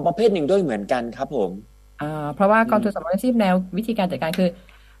การออมประเภทหนึ่งด้วยเหมือนกันครับผมเพราะว่ากองทุนสำรองเลี้ยงชีพแนววิธีการจัดการคือ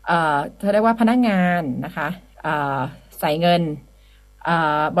เธอเรียกว่าพนักงานนะคะใส่เงิน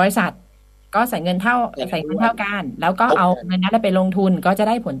บริษัทก็ใส่เงินเท่ากันแล้วก็เอาเงินนั้นไปลงทุนก็จะไ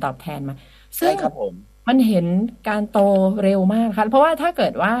ด้ผลตอบแทนมาซึ่งมันเห็นการโตเร็วมากค่ะเพราะว่าถ้าเกิ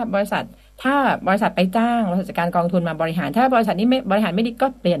ดว่าบริษัทไปจ้างบริษัทจัดการกองทุนมาบริหารถ้าบริษัทนี้ไม่บริหารไม่ดีก็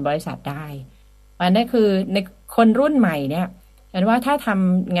เปลี่ยนบริษัทได้อันนี้คือในคนรุ่นใหม่เนี่ยเห็นว่าถ้าท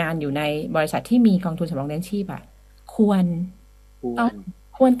ำงานอยู่ในบริษัทที่มีกองทุนสำรองเลี้ยงชีพควร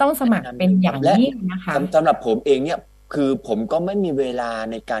ต้องสมัครเป็นอย่างยิ่งนะคะสำหรับผมเองเนี่ยคือผมก็ไม่มีเวลา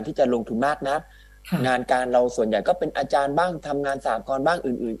ในการที่จะลงทุนมากนะงานการเราส่วนใหญ่ก็เป็นอาจารย์บ้างทำงานสหกรณ์บ้าง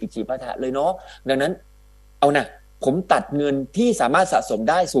อื่นๆอีกจีปาถะเลยเนาะดังนั้นเอานะผมตัดเงินที่สามารถสะสม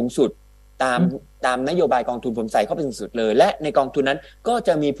ได้สูงสุดตามนโยบายกองทุนผมใส่เข้าไปสูงสุดเลยและในกองทุนนั้นก็จ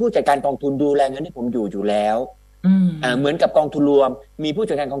ะมีผู้จัดการกองทุนดูแลเงินให้ผมอยู่แล้วเหมือนกับกองทุนรวมมีผู้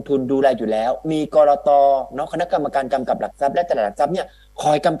จัดการกองทุนดูแลอยู่แล้วมีกลต.เนาะคณะกรรมการกำกับหลักทรัพย์และตลาดหลักทรัพย์เนี่ยค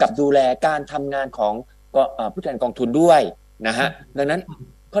อยกำกับดูแลการทำงานของผู้จัดการกองทุนด้วยนะฮะดังนั้น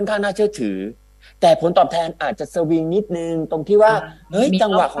ค่อนข้างน่าเชื่อถือแต่ผลตอบแทนอาจจะสวิงนิดนึงตรงที่ว่าจั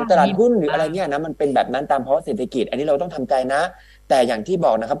งหวะของตลาดหุ้นหรืออะไรเนี่ยนะมันเป็นแบบนั้นตามภาวะเศรษฐกิจอันนี้เราต้องทำใจนะแต่อย่างที่บ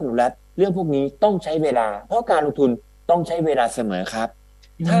อกนะครับคุณรัตน์เรื่องพวกนี้ต้องใช้เวลาเพราะการลงทุนต้องใช้เวลาเสมอครับ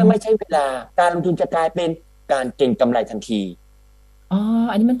ถ้าไม่ใช้เวลาการลงทุนจะกลายเป็นการเก็งกำไรทันที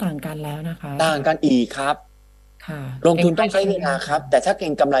อันนี้มันต่างกันแล้วนะคะต่างกันอีกครับลงทุนต้องใช้เวลาครับแต่ถ้าเก็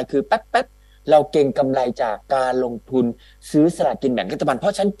งกำไรคือแป๊บเราเก็งกำไรจากการลงทุนซื้อสลากกินแบ่งรัฐบาลเพรา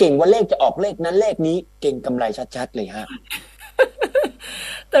ะฉันเก่งว่าเลขจะออกเลขนั้นเลขนี้เก่งกำไรชัดๆเลยฮะ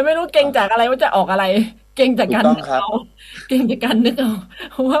แต่ไม่รู้เก่งจากอะไรว่าจะออกอะไรเก่งจากการนึกเอาเก่งจากการนึกเอา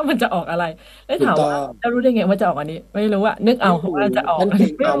ว่ามันจะออกอะไรแล้วถามว่าจะรู้ได้ไงว่าจะออกอันนี้ไม่รู้ว่านึกเอาว่าจะออก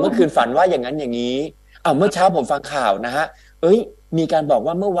เมื่อคืนฝันว่าอย่างนั้นอย่างนี้เมื่อเช้าผมฟังข่าวนะฮะมีการบอก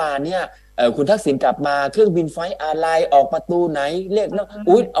ว่าเมื่อวานเนี่ย คุณทักษิณกลับมาเครื่องบินไฟล์อะไรออกประตูไหนเลขแล้ว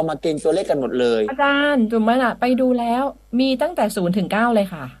เอามาเก่งตัวเลขกันหมดเลยอาจารย์จุ๋มน่ะไปดูแล้วมีตั้งแต่0 ถึง 9เลย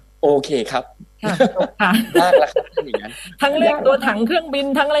ค่ะโอเคครับค่ะยากแล้วครับอย่างนั้นทั้งเลขตัวถังเครื่องบิน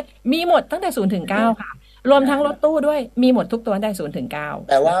ทั้งอะไรมีหมดตั้งแต่0 ถึง 9ค่ะรวมทั้งรถตู้ด้วยมีหมดทุกตัวได้0 ถึง 9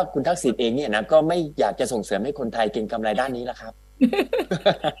แต่ว่าคุณทักษิณเองเนี่ยนะก็ไม่อยากจะส่งเสริมให้คนไทยเก็งกำไรด้านนี้ละครับ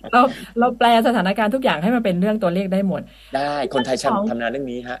เราแปลสถานการณ์ทุกอย่างให้มันเป็นเรื่องตัวเลขได้หมดได้คนไทยทำงานเรื่อง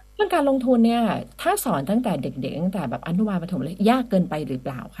นี้ฮะเรื่องการลงทุนเนี่ยถ้าสอนตั้งแต่เด็กๆตั้งแต่แบบอนุบาลประถมเลยยากเกินไปหรือเป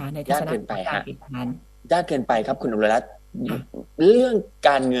ล่าคะในทัศนะของการคิดนั้นยากเกินไปครับคุณอมรรัตน์เรื่องก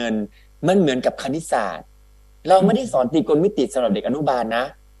ารเงินมันเหมือนกับคณิตศาสตร์เราไม่ได้สอนตรีโกณมิติสำหรับเด็กอนุบาลนะ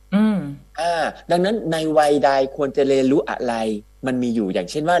ดังนั้นในวัยใดควรจะเรียนรู้อะไรมันมีอยู่อย่าง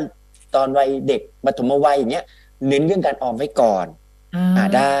เช่นว่าตอนวัยเด็กปฐมวัยอย่างเงี้ยเน้นเรื่องการออมไว้ก่อน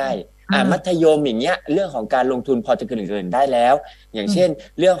ได้มัธยมอย่างเงี้ยเรื่องของการลงทุนพอจะเกินได้แล้วอย่างเช่น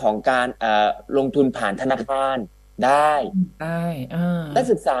เรื่องของการลงทุนผ่านธนาคารได้นัก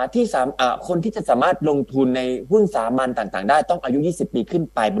ศึกษาที่คนที่จะสามารถลงทุนในหุ้นสามัญต่างๆได้ต้องอายุ20 ปีขึ้น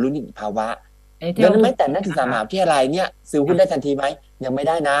ไปบรรลุนิติภาวะดังนั้นแม้แต่นักศึกษามหาวิทยาลัยเนี่ยซื้อหุ้นได้ทันทีไหมยังไม่ไ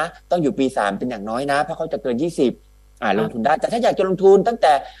ด้นะต้องอยู่ปี3เป็นอย่างน้อยนะเพราะเขาจะเกิน20ลงทุนได้แต่ถ้าอยากจะลงทุนตั้งแ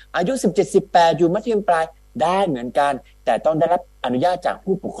ต่อายุ17-18อยู่มัธยมปลายได้เหมือนกันแต่ต้องได้รับอนุญาตจาก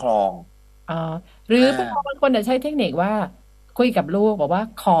ผู้ปกครองหรือผู้ปกครองบางคนใช้เทคนิคว่าคุยกับลูกบอกว่า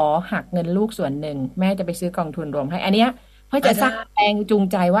ขอหักเงินลูกส่วนหนึ่งแม่จะไปซื้อกองทุนรวมให้อันเนี้ยเพื่อจะสร้างแรงจูง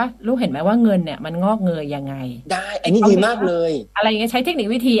ใจว่าลูกเห็นไหมว่าเงินเนี่ยมันงอกเงยยังไงได้อันนี้ดีมากเลยอะไรอย่างเงี้ยใช้เทคนิค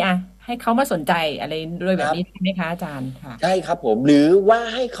วิธีให้เขามาสนใจอะไรโดยแบบนี้ใช่ไหมคะอาจารย์ค่ะใช่ครับผมหรือว่า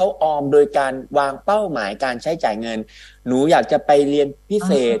ให้เขาออมโดยการวางเป้าหมายการใช้จ่ายเงินหนูอยากจะไปเรียนพิเ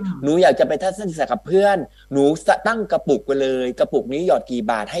ศษหนูอยากจะไปทัศนศึกษากับเพื่อนหนูตั้งกระปุกไปเลยกระปุกนี้หยอดกี่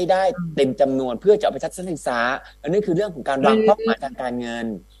บาทให้ได้เต็มจำนวนเพื่อจะเอาไปทัศนศึกษาอันนี้คือเรื่องของการวางเป้าหมายทางการเงิน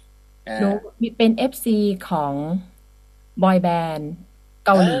หนูเป็น FC ของบอยแบนด์เ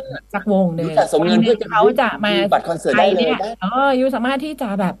กาหลีสักวงหนึ่งสมเงินเพื่อเขาจะมาบัตรคอนเสิร์ตได้เลยยูสามารถที่จะ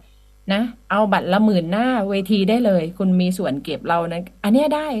แบบนะเอาบัตรละ10,000หน้าเวทีได้เลยคุณมีส่วนเก็บเรานะอันนี้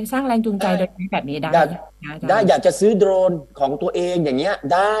ได้สร้างแรงจูงใจโดยแบบนี้ได้อยากจะซื้อโดรนของตัวเองอย่างเงี้ย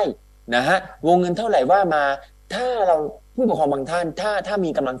ได้นะฮะวงเงินเท่าไหร่ว่ามาถ้าเราผู้ปกครองบางท่านถ้ามี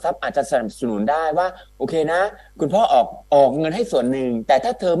กำลังทรัพย์อาจจะสนับสนุนได้ว่าโอเคนะคุณพ่อออกเงินให้ส่วนหนึ่งแต่ถ้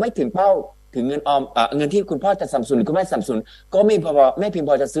าเธอไม่ถึงเป้าถึงเงินออมเงินที่คุณพ่อจะสนับสนุนหรือคุณแม่สนับสนุนก็ไม่เพียงพ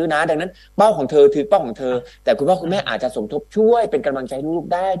อจะซื้อนะดังนั้นเป้าของเธอถือเป้าของเธอแต่คุณพ่อคุณแม่อาจจะสมทบช่วยเป็นกำลังใจลูก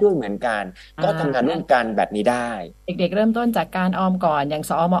ได้ด้วยเหมือนกันก็ทำงานร่วมกันแบบนี้ได้เด็กๆเริ่มต้นจากการออมก่อนอย่าง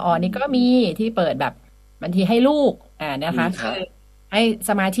สอมอนี่ก็มีที่เปิดแบบบัญชีให้ลูกนะคะให้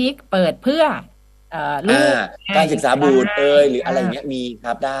สมาชิกเปิดเพื่อลูกการศึกษาบุตรหรืออะไรเงี้ยมีค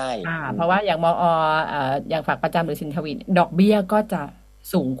รับได้เพราะว่าอย่างมออย่างฝากประจำหรือสินทวีดอกเบี้ยก็จะ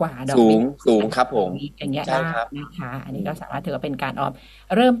สูงกว่าดอกเบี้ยสูงครับผมอย่างเงี้ยได้นะคะอันนี้ก็สามารถถือว่าเป็นการออม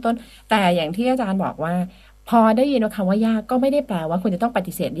เริ่มต้นแต่อย่างที่อาจารย์บอกว่าพอได้ยินคำว่ายากก็ไม่ได้แปลว่าคุณจะต้องป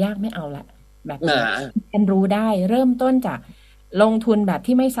ฏิเสธยากไม่เอาละแบบนี้เรียนรู้ได้เริ่มต้นจากลงทุนแบบ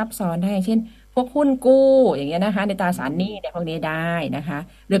ที่ไม่ซับซ้อนได้เช่นพวกหุ้นกู้อย่างเงี้ยนะคะในตราสารหนี้เนี่ยพวกนี้ได้นะคะ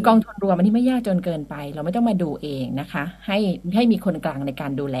หรือกองทุนรวมมันที่ไม่ยากจนเกินไปเราไม่ต้องมาดูเองนะคะให้มีคนกลางในกา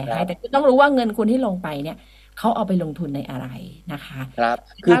รดูแลให้แต่ต้องรู้ว่าเงินคุณที่ลงไปเนี่ยเขาเอาไปลงทุนในอะไรนะคะครับ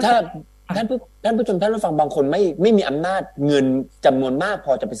คือถ้าท่านผู้ชมท่านผู้ฟังบางคนไม่มีอำนาจเงินจำนวนมากพ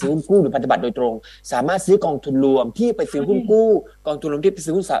อจะไปซื้อหุ้นกู้หรือพันธบัตรโดยตรงสามารถซื้อกองทุนรวมที่ไปซื้อหุ้นกู้กองทุนรวมที่ไป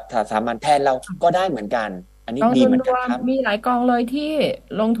ซื้อหุ้นสามัญแทนเราก็ได้เหมือนกันอันนี้ดีเหมือนกันครับมีหลายกองเลยที่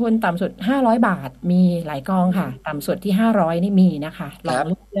ลงทุนต่ำสุด500 บาทมีหลายกองค่ะต่ำสุดที่500นี่มีนะคะลอง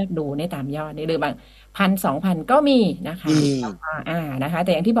เลือกดูในตามยอดนี่หรือบาง1,000-2,000ก็มีนะคะนะคะแ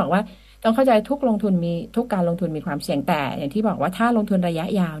ต่อย่างที่บอกว่าต้องเข้าใจทุกการลงทุนมีความเสี่ยงแต่อย่างที่บอกว่าถ้าลงทุนระยะ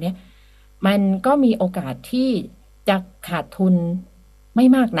ยาวเนี่ยมันก็มีโอกาสที่จะขาดทุนไม่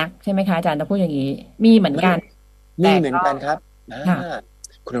มากนักใช่ไหมคะอาจารย์ต้องพูดอย่างนี้มีเหมือนกันครับ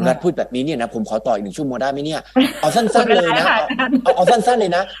คุณรัฐพูดแบบนี้เนี่ยนะผมขอต่ออีก1 ชั่วโมงได้ไหมเนี่ยเอาสั้นๆเลยนะเอาสั้นๆเล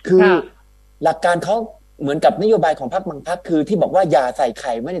ยนะคือหลักการเขาเหมือนกับนโยบายของพรรคบางพรรคคือที่บอกว่าอย่าใส่ไ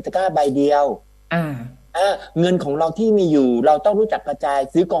ข่ไว้ในตะกร้าใบเดียวเงินของเราที่มีอยู่เราต้องรู้จักกระจาย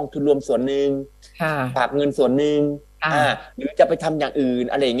ซื้อกองทุนรวมส่วนหนึ่งฝากเงินส่วนหนึ่งหรือจะไปทำอย่างอื่น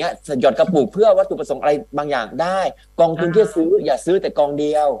อะไรอย่างเงี้ยหยอดกระปุกเพื่อวัตถุประสงค์อะไรบางอย่างได้กองทุนที่ซื้ออย่าซื้อแต่กองเ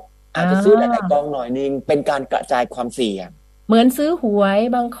ดียวอาจจะซื้อหลายๆกองหน่อยนึงเป็นการกระจายความเสี่ยงเหมือนซื้อหวย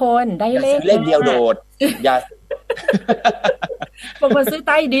บางคนได้เลขเดียวโดดอย่าบางคนซื้อใ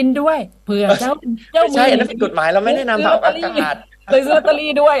ต้ดินด้วยเผื่อเจ้าใช่อันนั้นผิดกฎหมายเราไม่แนะนำออกอากาศเลยซื้อลอตเตอ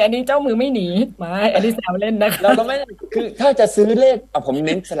รี่ด้วยอันนี้เจ้ามือไม่หนีไม่อันนี้แซวเล่นนะคะเราไม่คือถ้าจะซื้อเลขผมเ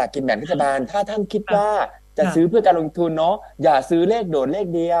น้นสลากกินแบ่งรัฐบาลถ้าท่านคิดว่า จะซื้อเพื่อการลงทุนเนาะอย่าซื้อเลขโดดเลข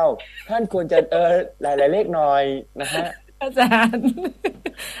เดียวท่านควรจะหลายๆเลขหน่อยนะฮะอาจารย์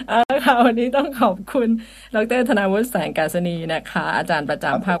ค่ะวันนี้ต้องขอบคุณดร.ธนาวุฒิแสงกาศนีนะคะอาจารย์ประจ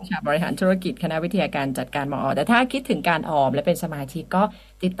ำภาควิชาบริหารธุรกิจคณะวิทยาการจัดการมอ.แต่ถ้าคิดถึงการออมและเป็นสมาชิกก็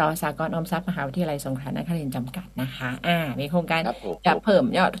ติดต่อสหกรณ์ออมทรัพย์มหาวิทยาลัยสงขลานครินทร์จำกัดนะคะมีโครงการจะเพิ่ม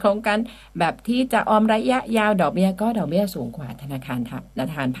ยอดโครงการแบบที่จะออมระยะยาวดอกเบี้ยก็ดอกเบี้ยสูงกว่าธนาคาร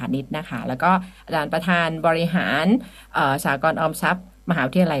พาณิชย์นะคะแล้วก็อาจารย์ประธานบริหารสหกรณ์ออมทรัพย์มหา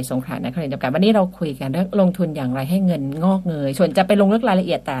วิทยาลัยสงขลานครินทร์จำกัดวันนี้เราคุยกันเรื่องลงทุนอย่างไรให้เงินงอกเงยส่วนจะไปลงลึกรายละเ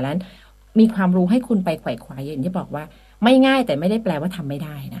อียดแต่ละมีความรู้ให้คุณไปไขว่คว้าอย่างที่บอกว่าไม่ง่ายแต่ไม่ได้แปลว่าทำไม่ไ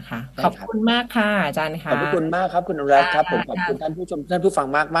ด้นะคะขอบคุณมากค่ะอาจารย์ค่ะขอบคุณมากครับคุณอนุรักษ์ครับผมขอบคุณท่านผู้ชมท่านผู้ฟัง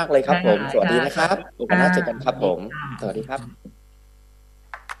มากๆเลยครับผมสวัสดีนะครับโอกาสหน้าเจอกันครับผมสวัสดีครับ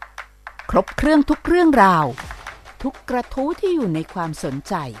ครบเครื่องทุกเรื่องราวทุกกระทู้ที่อยู่ในความสน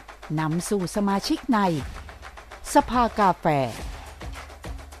ใจนำสู่สมาชิกในสภากาแฟ